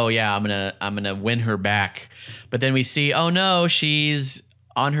 He's like, "Oh yeah, I'm going to win her back." But then we see, "Oh no, she's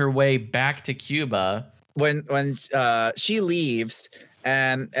on her way back to Cuba." When she leaves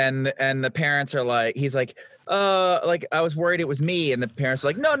and the parents are like, he's like, like I was worried it was me, and the parents are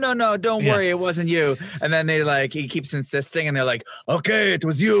like, no, don't worry, it wasn't you. And then he keeps insisting, and they're like, okay, it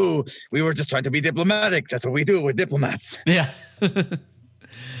was you. We were just trying to be diplomatic. That's what we do. We're diplomats. Yeah.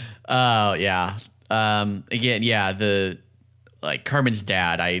 Oh yeah. Again, yeah. The Carmen's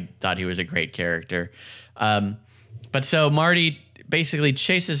dad, I thought he was a great character. But so Marty basically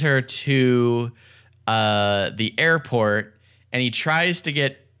chases her to the airport, and he tries to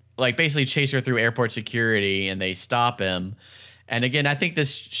get basically chase her through airport security, and they stop him. And again, I think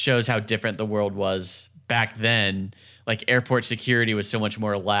this shows how different the world was back then. Like airport security was so much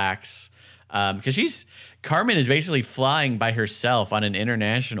more lax. Because Carmen is basically flying by herself on an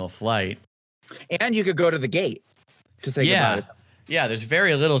international flight. And you could go to the gate to say goodbye. Yeah, there's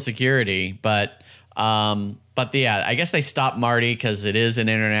very little security, but yeah, I guess they stopped Marty because it is an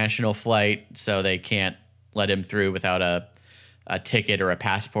international flight, so they can't let him through without a ticket or a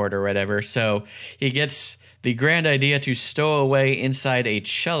passport or whatever. So he gets the grand idea to stow away inside a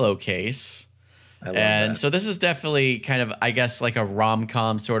cello case. I love that. So this is definitely kind of, I guess, like a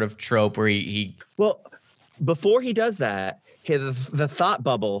rom-com sort of trope where he well, before he does that, the thought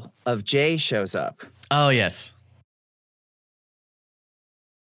bubble of Jay shows up. Oh, yes.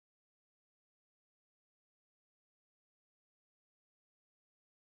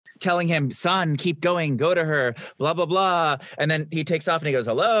 Telling him, son, keep going, go to her, blah, blah, blah. And then he takes off and he goes,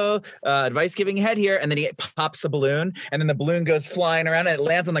 hello, advice giving head here. And then he pops the balloon, and then the balloon goes flying around and it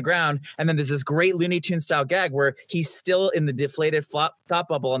lands on the ground. And then there's this great Looney Tunes style gag where he's still in the deflated thought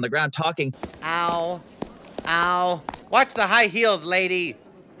bubble on the ground talking. Ow, ow. Watch the high heels, lady.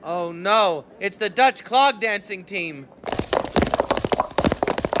 Oh no, it's the Dutch clog dancing team.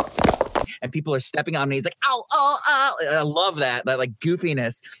 And people are stepping on him, and he's like, ow, oh, ow. I love that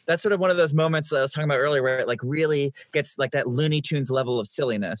goofiness. That's sort of one of those moments that I was talking about earlier where it really gets that Looney Tunes level of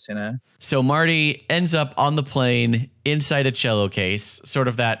silliness, you know? So Marty ends up on the plane inside a cello case, sort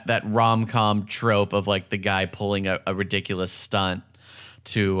of that rom-com trope of the guy pulling a ridiculous stunt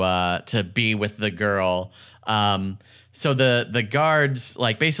to be with the girl. So the guards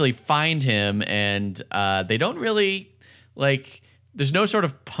basically find him, and they don't really there's no sort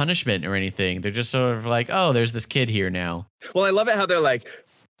of punishment or anything. They're just sort of oh, there's this kid here now. Well, I love it how they're like,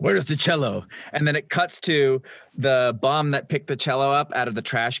 where's the cello? And then it cuts to the bum that picked the cello up out of the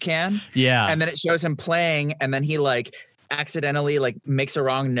trash can. Yeah. And then it shows him playing, and then he accidentally makes a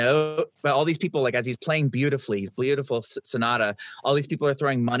wrong note. But all these people, as he's playing beautifully, he's beautiful sonata, all these people are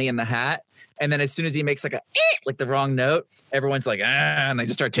throwing money in the hat. And then as soon as he makes the wrong note, everyone's and they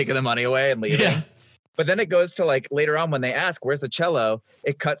just start taking the money away and leaving. Yeah. But then it goes to later on when they ask, where's the cello?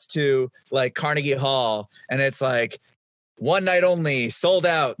 It cuts to Carnegie Hall, and it's one night only, sold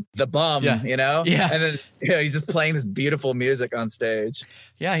out, the bum, you know? Yeah. And then he's just playing this beautiful music on stage.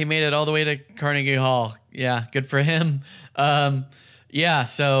 Yeah, he made it all the way to Carnegie Hall. Yeah, good for him. Yeah,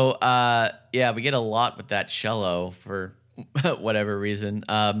 so we get a lot with that cello for whatever reason.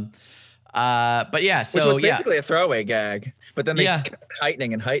 But yeah, so which was basically a throwaway gag, but then they just kept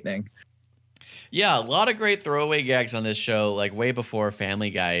heightening and heightening. Yeah, a lot of great throwaway gags on this show, way before Family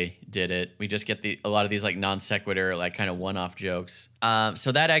Guy did it. We just get a lot of these non sequitur, kind of one-off jokes.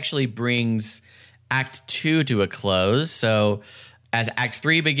 So that actually brings Act 2 to a close. So as Act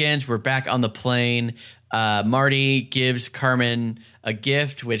 3 begins, we're back on the plane. Marty gives Carmen a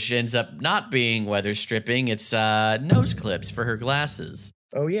gift, which ends up not being weather stripping. It's nose clips for her glasses.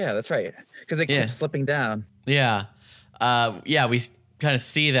 Oh, yeah, that's right. Because they keep slipping down. Yeah. We kind of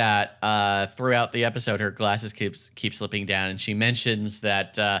see that throughout the episode. Her glasses keep slipping down, and she mentions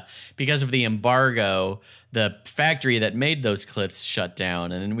that because of the embargo, the factory that made those clips shut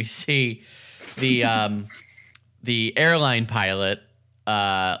down. And then we see the the airline pilot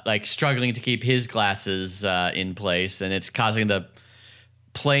struggling to keep his glasses in place, and it's causing the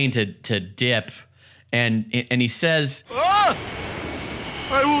plane to dip. and he says,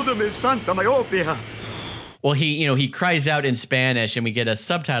 Ayúdame, Santa Myopia. well, he cries out in Spanish, and we get a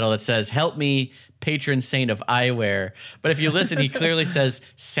subtitle that says, "Help me, patron saint of eyewear." But if you listen, he clearly says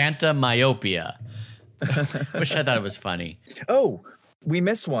Santa Myopia, which I thought was funny. Oh, we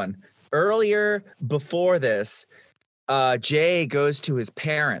missed one. Earlier before this, Jay goes to his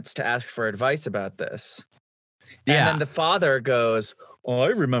parents to ask for advice about this. And then the father goes, "Oh, I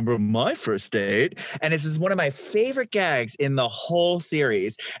remember my first date." And this is one of my favorite gags in the whole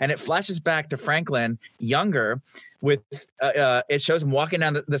series. And it flashes back to Franklin, younger, with it shows him walking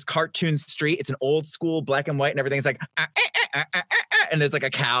down this cartoon street. It's an old school black and white, and everything's like, and there's like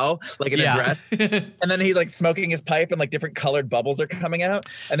a cow, like in a dress. And then he like smoking his pipe, and like different colored bubbles are coming out.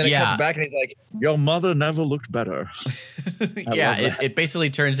 And then it comes back, and he's like, "Your mother never looked better." It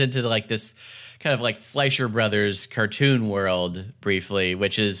basically turns into like this kind of like Fleischer Brothers cartoon world briefly,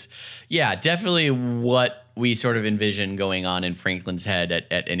 which is, definitely what we sort of envision going on in Franklin's head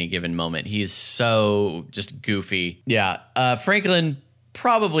at any given moment. He's so just goofy. Franklin,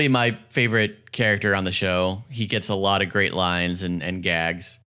 probably my favorite character on the show. He gets a lot of great lines and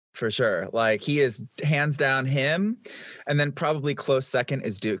gags. For sure. Like, he is hands down him. And then probably close second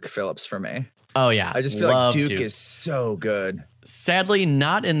is Duke Phillips for me. Oh, yeah. I just feel like Duke is so good. Sadly,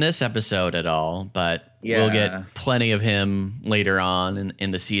 not in this episode at all, but we'll get plenty of him later on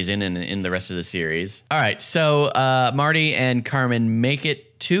in the season and in the rest of the series. All right, so Marty and Carmen make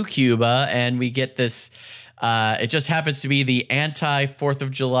it to Cuba, and we get this. It just happens to be the anti-4th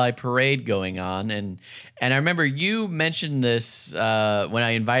of July parade going on. And I remember you mentioned this when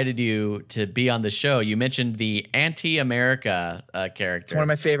I invited you to be on the show. You mentioned the anti-America character. It's one of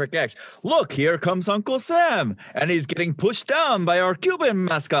my favorite gags. Look, here comes Uncle Sam, and he's getting pushed down by our Cuban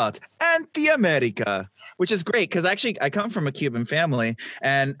mascot, Anti-America, which is great because actually I come from a Cuban family,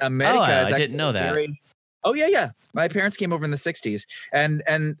 and America is I didn't know that. Oh, yeah. My parents came over in the 60s, and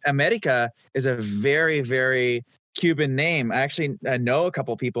America is a very, very Cuban name. I know a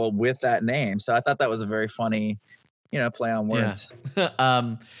couple people with that name, so I thought that was a very funny, play on words. So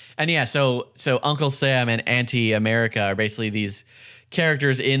Uncle Sam and Anti-America are basically these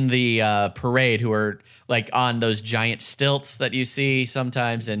characters in the parade who are like on those giant stilts that you see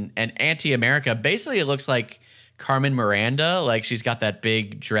sometimes, and Anti-America basically it looks like Carmen Miranda, like she's got that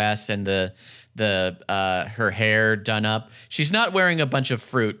big dress and the her hair done up. She's not wearing a bunch of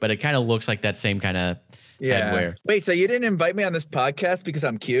fruit, but it kind of looks like that same kind of headwear. Wait, so you didn't invite me on this podcast because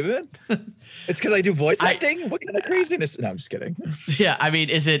I'm Cuban? It's because I do voice acting? What kind of craziness? No, I'm just kidding. Yeah, I mean,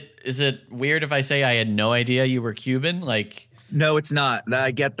 is it weird if I say I had no idea you were Cuban? Like, no, it's not.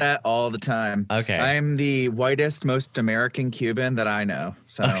 I get that all the time. Okay. I'm the whitest, most American Cuban that I know.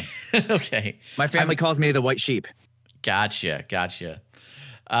 So okay. My family calls me the white sheep. Gotcha.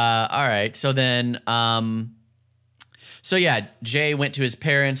 All right. So then, Jay went to his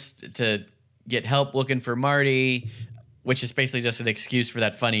parents to get help looking for Marty, which is basically just an excuse for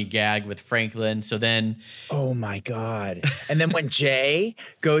that funny gag with Franklin. So then, oh my God. And then when Jay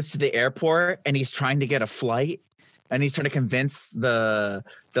goes to the airport and he's trying to get a flight and he's trying to convince the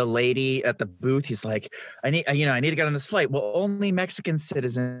lady at the booth, he's like, I need to get on this flight. Well, only Mexican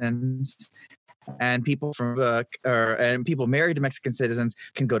citizens and people and people married to Mexican citizens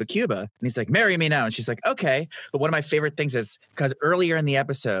can go to Cuba. And he's like, marry me now. And she's like, okay. But one of my favorite things is because earlier in the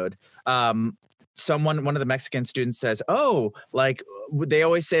episode, one of the Mexican students says, oh, like they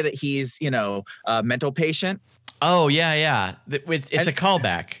always say that he's, a mental patient. Oh, yeah. It's a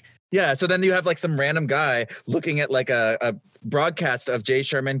callback. Yeah. So then you have like some random guy looking at like a broadcast of Jay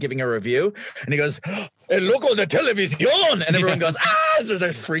Sherman giving a review, and he goes, "El loco de televisión," and everyone goes, "Ah!" So they're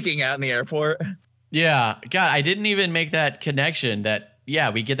freaking out in the airport. Yeah, God, I didn't even make that connection. That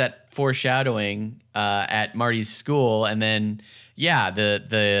we get that foreshadowing at Marty's school, and then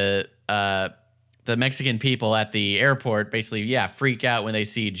the Mexican people at the airport basically freak out when they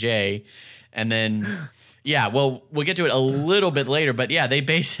see Jay, and then we'll get to it a little bit later, but they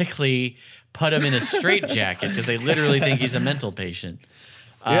basically put him in a straitjacket because they literally think he's a mental patient.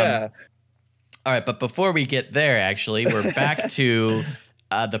 All right, but before we get there, actually, we're back to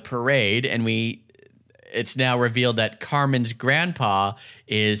the parade, and it's now revealed that Carmen's grandpa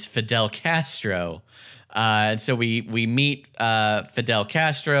is Fidel Castro. And so we meet Fidel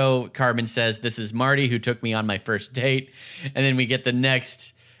Castro. Carmen says, "This is Marty, who took me on my first date." And then we get the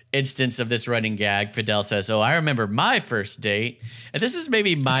next instance of this running gag. Fidel says, "Oh, I remember my first date." And this is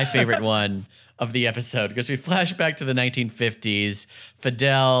maybe my favorite one of the episode because we flash back to the 1950s.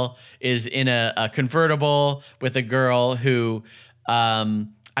 Fidel is in a convertible with a girl who I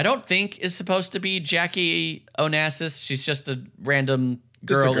don't think is supposed to be Jackie Onassis. She's just a random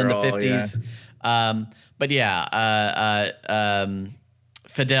girl in the 50s. But yeah,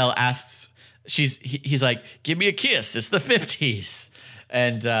 Fidel asks, he's like, give me a kiss. It's the 50s.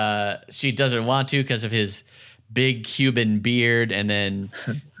 And she doesn't want to because of his big Cuban beard. And then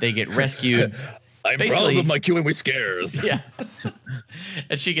they get rescued. I'm proud of my Cuban whiskers. Yeah.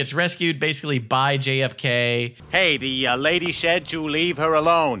 And she gets rescued basically by JFK. Hey, the lady said to leave her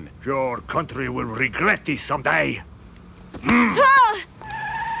alone. Your country will regret this someday.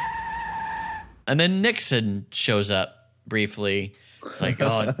 And then Nixon shows up briefly. It's like,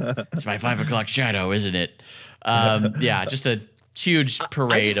 oh, it's my 5 o'clock shadow, isn't it? Yeah, just a huge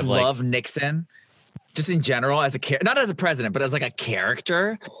parade I just of like. love Nixon. Just in general, as a not as a president, but as like a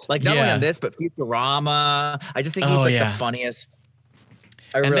character, like not only on this, but Futurama. I just think he's like the funniest.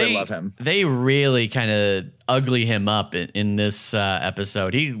 I really love him. They really kind of ugly him up in this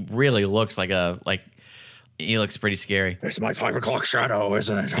episode. He really looks he looks pretty scary. It's my 5 o'clock shadow,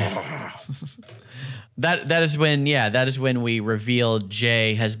 isn't it? That is when we reveal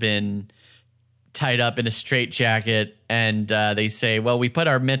Jay has been tied up in a straitjacket, and they say, well, we put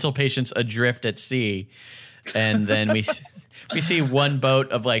our mental patients adrift at sea. And then we see one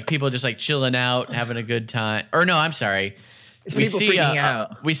boat of like people just like chilling out, having a good time. Or no, I'm sorry. It's people freaking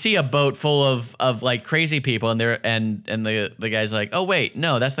out. We see a boat full of like crazy people, and the guy's like, oh wait,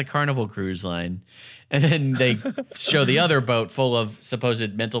 no, that's the Carnival Cruise Line. And then they show the other boat full of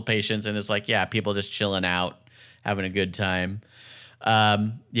supposed mental patients, and it's like, yeah, people just chilling out, having a good time.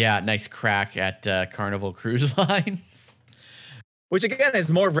 Yeah, nice crack at Carnival Cruise Lines. Which again is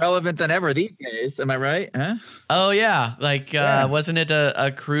more relevant than ever these days. Am I right? Huh? Oh yeah, like wasn't it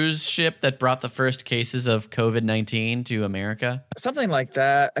a cruise ship that brought the first cases of COVID-19 to America? Something like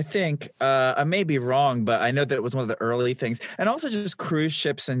that. I think I may be wrong, but I know that it was one of the early things, and also just cruise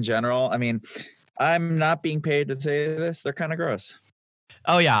ships in general. I mean, I'm not being paid to say this. They're kind of gross.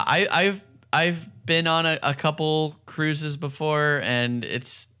 Oh yeah, I've been on a couple cruises before, and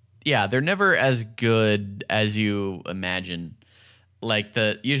they're never as good as you imagine. Like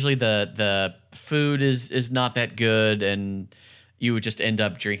usually the food is not that good, and you would just end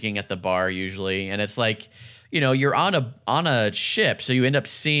up drinking at the bar usually. And it's like, you're on a ship, so you end up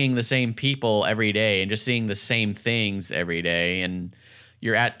seeing the same people every day and just seeing the same things every day. And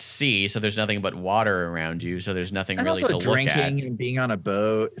you're at sea, so there's nothing but water around you, so there's nothing really to look at. Drinking and being on a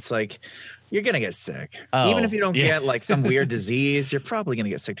boat, it's like you're gonna get sick. Even if you don't get like some weird disease, you're probably gonna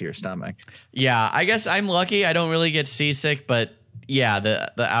get sick to your stomach. Yeah, I guess I'm lucky. I don't really get seasick, but yeah,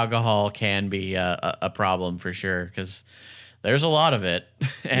 the alcohol can be a problem for sure, because there's a lot of it,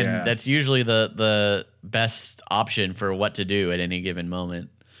 and that's usually the best option for what to do at any given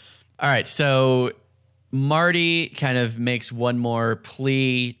moment. All right, so Marty kind of makes one more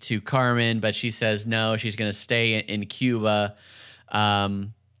plea to Carmen, but she says no, she's going to stay in Cuba.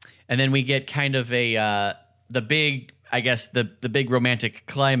 And then we get kind of the big romantic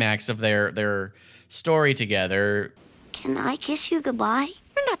climax of their story together. Can I kiss you goodbye?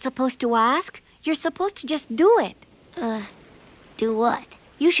 You're not supposed to ask. You're supposed to just do it. Do what?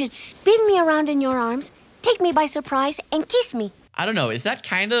 You should spin me around in your arms, take me by surprise, and kiss me. I don't know. Is that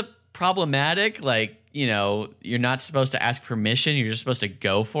kind of problematic? Like, you're not supposed to ask permission. You're just supposed to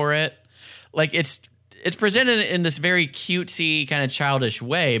go for it. Like it's presented in this very cutesy kind of childish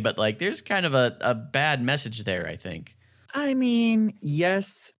way, but like there's kind of a bad message there, I think. I mean,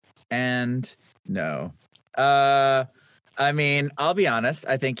 yes and no. I mean, I'll be honest.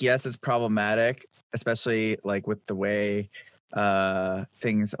 I think, yes, it's problematic, especially like with the way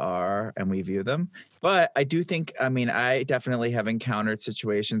things are and we view them. But I do think, I definitely have encountered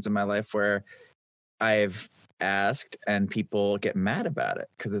situations in my life where I've asked and people get mad about it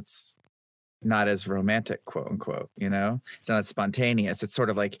because it's not as romantic, quote unquote, it's not as spontaneous. It's sort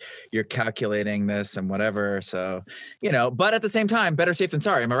of like you're calculating this and whatever. So, but at the same time, better safe than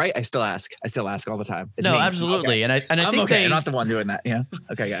sorry. Am I right? I still ask all the time. It's no, me. Absolutely. Okay. And I I'm think okay. I'm not the one doing that. Yeah.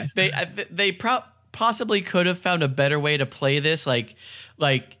 Okay, guys. They possibly could have found a better way to play this. Like,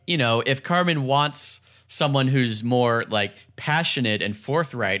 if Carmen wants someone who's more like passionate and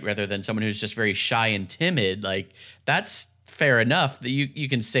forthright rather than someone who's just very shy and timid, like that's fair enough that you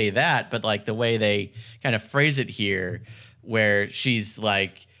can say that, but like the way they kind of phrase it here, where she's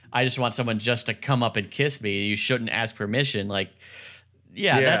like, I just want someone just to come up and kiss me, you shouldn't ask permission. Like,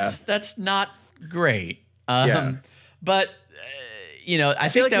 that's not great. But I feel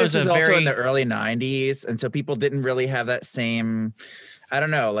think like that was also in the early 90s, and so people didn't really have that same, I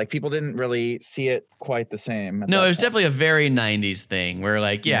don't know, like people didn't really see it quite the same. No, it was definitely a very 90s thing where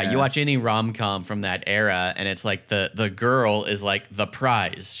like, you watch any rom-com from that era and it's like the girl is like the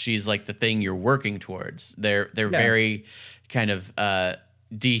prize. She's like the thing you're working towards. They're very kind of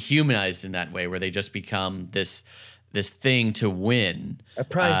dehumanized in that way, where they just become this thing to win. A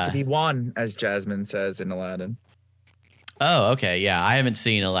prize to be won, as Jasmine says in Aladdin. Oh, okay. Yeah. I haven't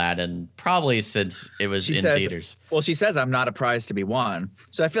seen Aladdin probably since it was theaters. Well, she says, I'm not a prize to be won.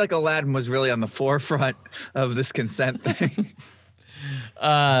 So I feel like Aladdin was really on the forefront of this consent thing.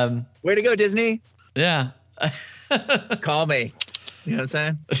 Way to go, Disney. Yeah. Call me. You know what I'm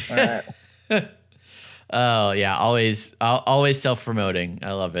saying? All right. Oh, yeah. Always self-promoting.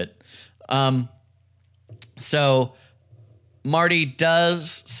 I love it. So Marty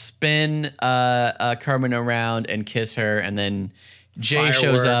does spin Carmen around and kiss her, and then Jay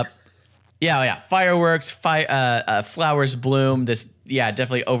shows up. Yeah. Fireworks, flowers bloom. This,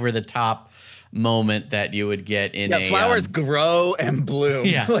 definitely over the top moment that you would get in flowers grow and bloom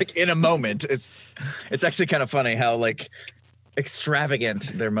like in a moment. It's actually kind of funny how like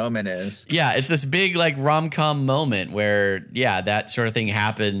extravagant their moment is. Yeah, it's this big like rom-com moment where that sort of thing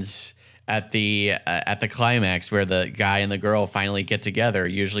happens at the climax, where the guy and the girl finally get together.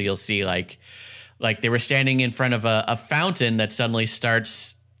 Usually you'll see like they were standing in front of a fountain that suddenly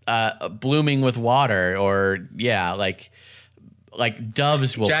starts blooming with water, or like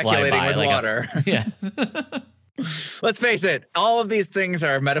doves will fly by with like water. Let's face it, all of these things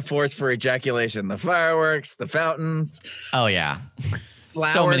are metaphors for ejaculation. The fireworks, the fountains. Oh yeah.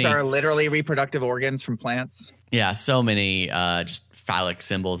 Flowers are literally reproductive organs from plants. Yeah, so many just phallic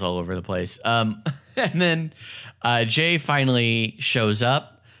symbols all over the place. And then Jay finally shows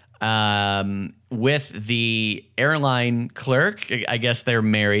up with the airline clerk. I guess they're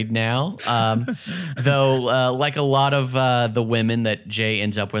married now. Though, like a lot of the women that Jay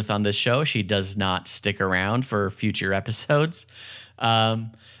ends up with on this show, she does not stick around for future episodes.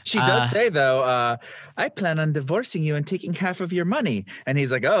 She does say, though, I plan on divorcing you and taking half of your money. And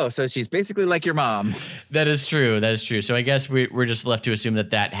he's like, oh, so she's basically like your mom. That is true. So I guess we're just left to assume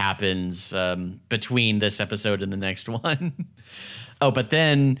that happens between this episode and the next one. Oh, but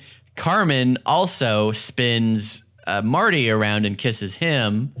then Carmen also spins Marty around and kisses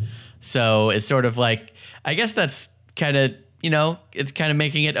him. So it's sort of like, I guess that's kind of, it's kind of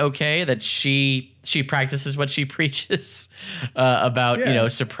making it okay that she practices what she preaches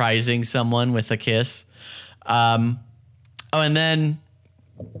about, surprising someone with a kiss. And then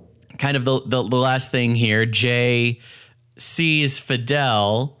kind of the last thing here, Jay sees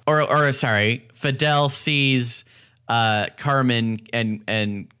Fidel sees Carmen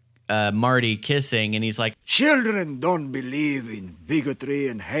and Marty kissing, and he's like, children don't believe in bigotry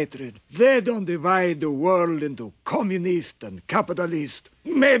and hatred. They don't divide the world into communist and capitalist.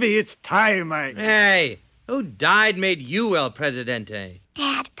 Maybe it's time I... Hey, who died made you El Presidente?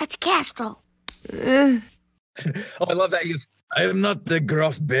 Dad, that's Castro. Oh, I love that. I am not the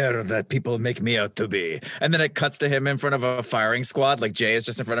gruff bear that people make me out to be. And then it cuts to him in front of a firing squad. Like Jay is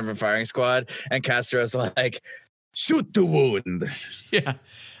just in front of a firing squad, and Castro's like, shoot the wound. Yeah.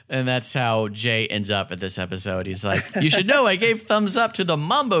 And that's how Jay ends up at this episode. He's like, you should know I gave thumbs up to the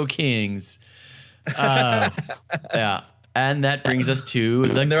Mambo Kings. Yeah. And that brings us to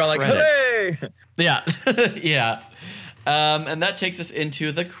the and they're all credits. Like, hey! Yeah. Yeah. And that takes us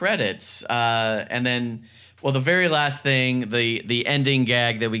into the credits. And then, well, the very last thing, the ending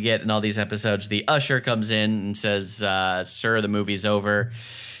gag that we get in all these episodes, the usher comes in and says, sir, the movie's over.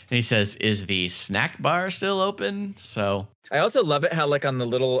 And he says, is the snack bar still open? So I also love it how, like, on the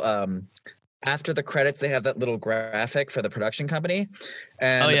little after the credits, they have that little graphic for the production company,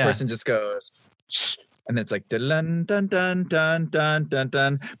 and the person just goes, shh, and then it's like dun dun dun dun dun dun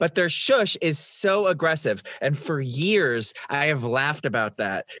dun. But their shush is so aggressive, and for years I have laughed about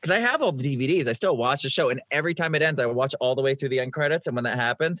that because I have all the DVDs. I still watch the show, and every time it ends, I watch all the way through the end credits. And when that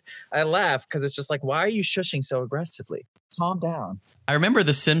happens, I laugh because it's just like, why are you shushing so aggressively? Calm down. I remember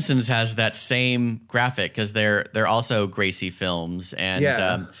The Simpsons has that same graphic because they're also Gracie Films, and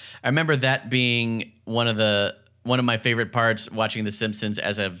I remember that being one of my favorite parts watching The Simpsons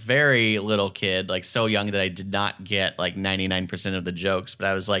as a very little kid, like so young that I did not get like 99% of the jokes, but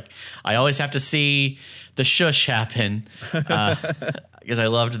I was like, I always have to see the shush happen because I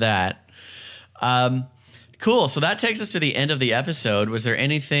loved that. Cool. So that takes us to the end of the episode. Was there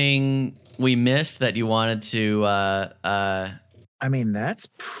anything we missed that you wanted to I mean, that's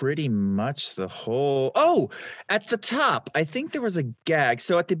pretty much the whole... Oh, at the top, I think there was a gag.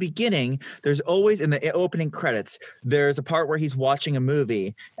 So at the beginning, there's always, in the opening credits, there's a part where he's watching a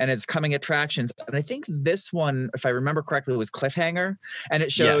movie and it's coming attractions. And I think this one, if I remember correctly, was Cliffhanger. And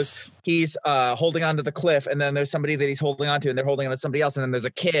it shows he's holding onto the cliff, and then there's somebody that he's holding on to, and they're holding on to somebody else. And then there's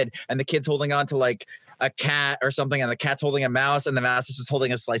a kid, and the kid's holding on to, like, a cat or something, and the cat's holding a mouse, and the mouse is just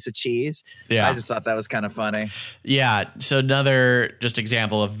holding a slice of cheese. Yeah. I just thought that was kind of funny. Yeah. So another just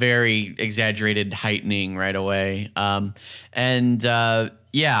example of very exaggerated heightening right away.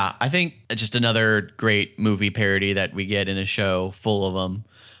 Yeah, I think just another great movie parody that we get in a show full of them.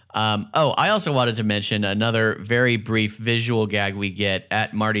 I also wanted to mention another very brief visual gag we get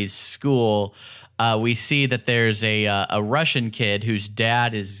at Marty's school. We see that there's a Russian kid whose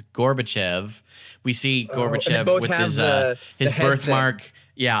dad is Gorbachev. We see Gorbachev with his birthmark. Thing.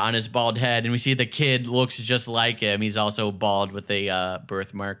 Yeah, on his bald head, and we see the kid looks just like him. He's also bald with a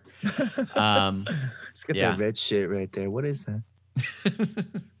birthmark. Let's get that red shit right there. What is that?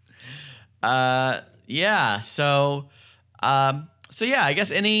 So yeah, I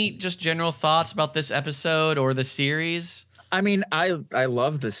guess any just general thoughts about this episode or the series? I mean, I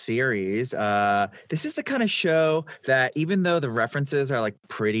love the series. This is the kind of show that even though the references are like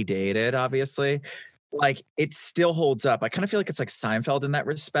pretty dated, obviously, like it still holds up. I kind of feel like it's like Seinfeld in that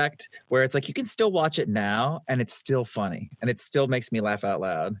respect, where it's like you can still watch it now and it's still funny and it still makes me laugh out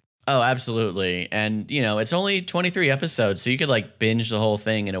loud. Oh, absolutely. And, you know, it's only 23 episodes, so you could like binge the whole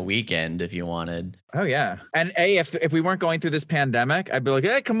thing in a weekend if you wanted. Oh, yeah. And if we weren't going through this pandemic, I'd be like,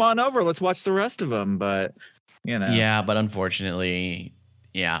 hey, come on over. Let's watch the rest of them. But, you know. Yeah, but unfortunately,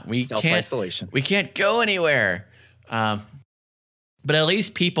 we self-isolation. We can't go anywhere. But at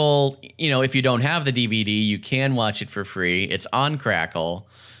least people, you know, if you don't have the DVD, you can watch it for free. It's on Crackle.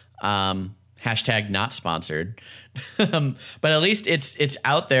 Hashtag not sponsored. But at least it's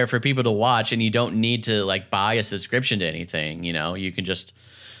out there for people to watch, and you don't need to like buy a subscription to anything. You know, you can just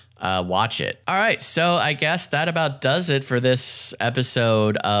watch it. All right. So I guess that about does it for this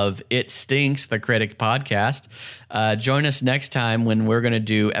episode of It Stinks, the Critic Podcast. Join us next time when we're going to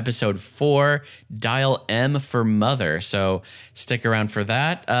do episode 4, Dial M for Mother. So stick around for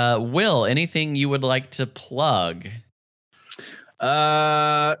that. Will, anything you would like to plug?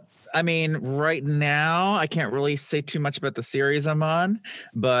 I mean, right now, I can't really say too much about the series I'm on,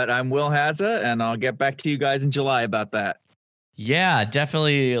 but I'm Will Hazza, and I'll get back to you guys in July about that. Yeah,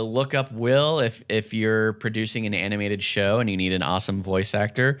 definitely look up Will if you're producing an animated show and you need an awesome voice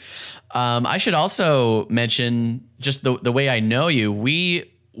actor. I should also mention just the way I know you. We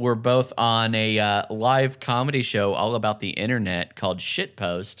were both on a live comedy show all about the internet called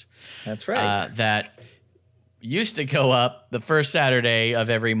Shitpost. That's right. That used to go up the first Saturday of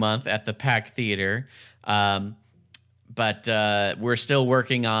every month at the Pack Theater. But we're still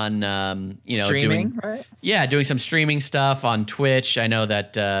working on, streaming, right? Yeah, doing some streaming stuff on Twitch. I know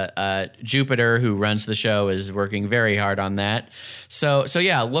that Jupiter, who runs the show, is working very hard on that. So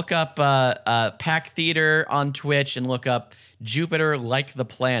yeah, look up Pack Theater on Twitch and look up Jupiter Like the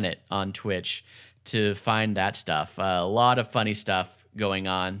Planet on Twitch to find that stuff. A lot of funny stuff going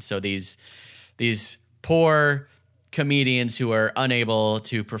on. So these poor comedians who are unable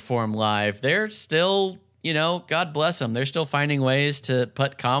to perform live, they're still, God bless them, they're still finding ways to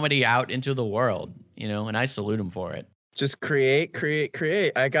put comedy out into the world, and I salute them for it. Just create.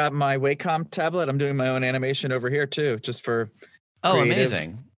 I got my Wacom tablet. I'm doing my own animation over here too, just for creative.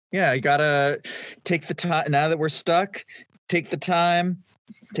 Amazing. Yeah, you gotta take the time. Now that we're stuck, take the time,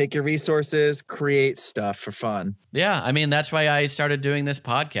 take your resources, create stuff for fun. Yeah, I mean, that's why I started doing this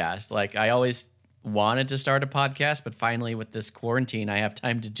podcast. Like, I always wanted to start a podcast, but finally with this quarantine, I have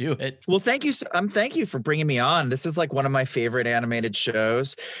time to do it. Well, thank you. Thank you for bringing me on. This is like one of my favorite animated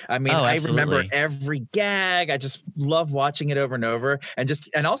shows. I mean, I remember every gag. I just love watching it over and over.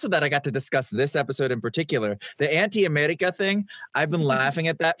 And also that I got to discuss this episode in particular, the Anti-America thing. I've been laughing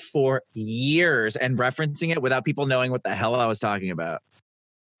at that for years and referencing it without people knowing what the hell I was talking about.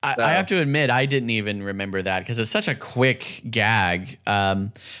 I have to admit, I didn't even remember that because it's such a quick gag.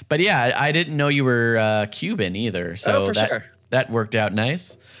 But yeah, I didn't know you were Cuban either. So that worked out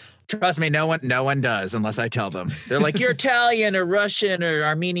nice. Trust me, no one does unless I tell them. They're like, you're Italian or Russian or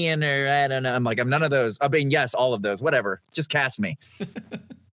Armenian or I don't know. I'm like, I'm none of those. I mean, yes, all of those, whatever. Just cast me.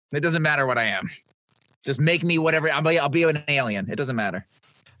 It doesn't matter what I am. Just make me whatever. I'll be an alien. It doesn't matter.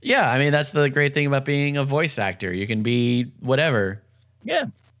 Yeah, I mean, that's the great thing about being a voice actor. You can be whatever. Yeah.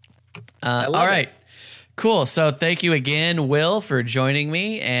 All right. Cool. So thank you again, Will, for joining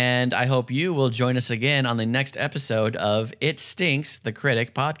me. And I hope you will join us again on the next episode of It Stinks, the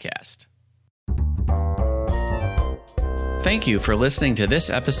Critic Podcast. Thank you for listening to this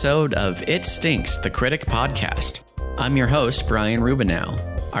episode of It Stinks, the Critic Podcast. I'm your host, Brian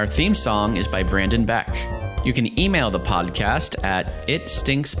Rubinow. Our theme song is by Brandon Beck. You can email the podcast at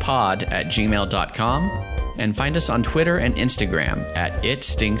itstinkspod@gmail.com. and find us on Twitter and Instagram at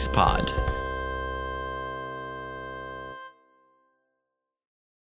 @ItStinksPod.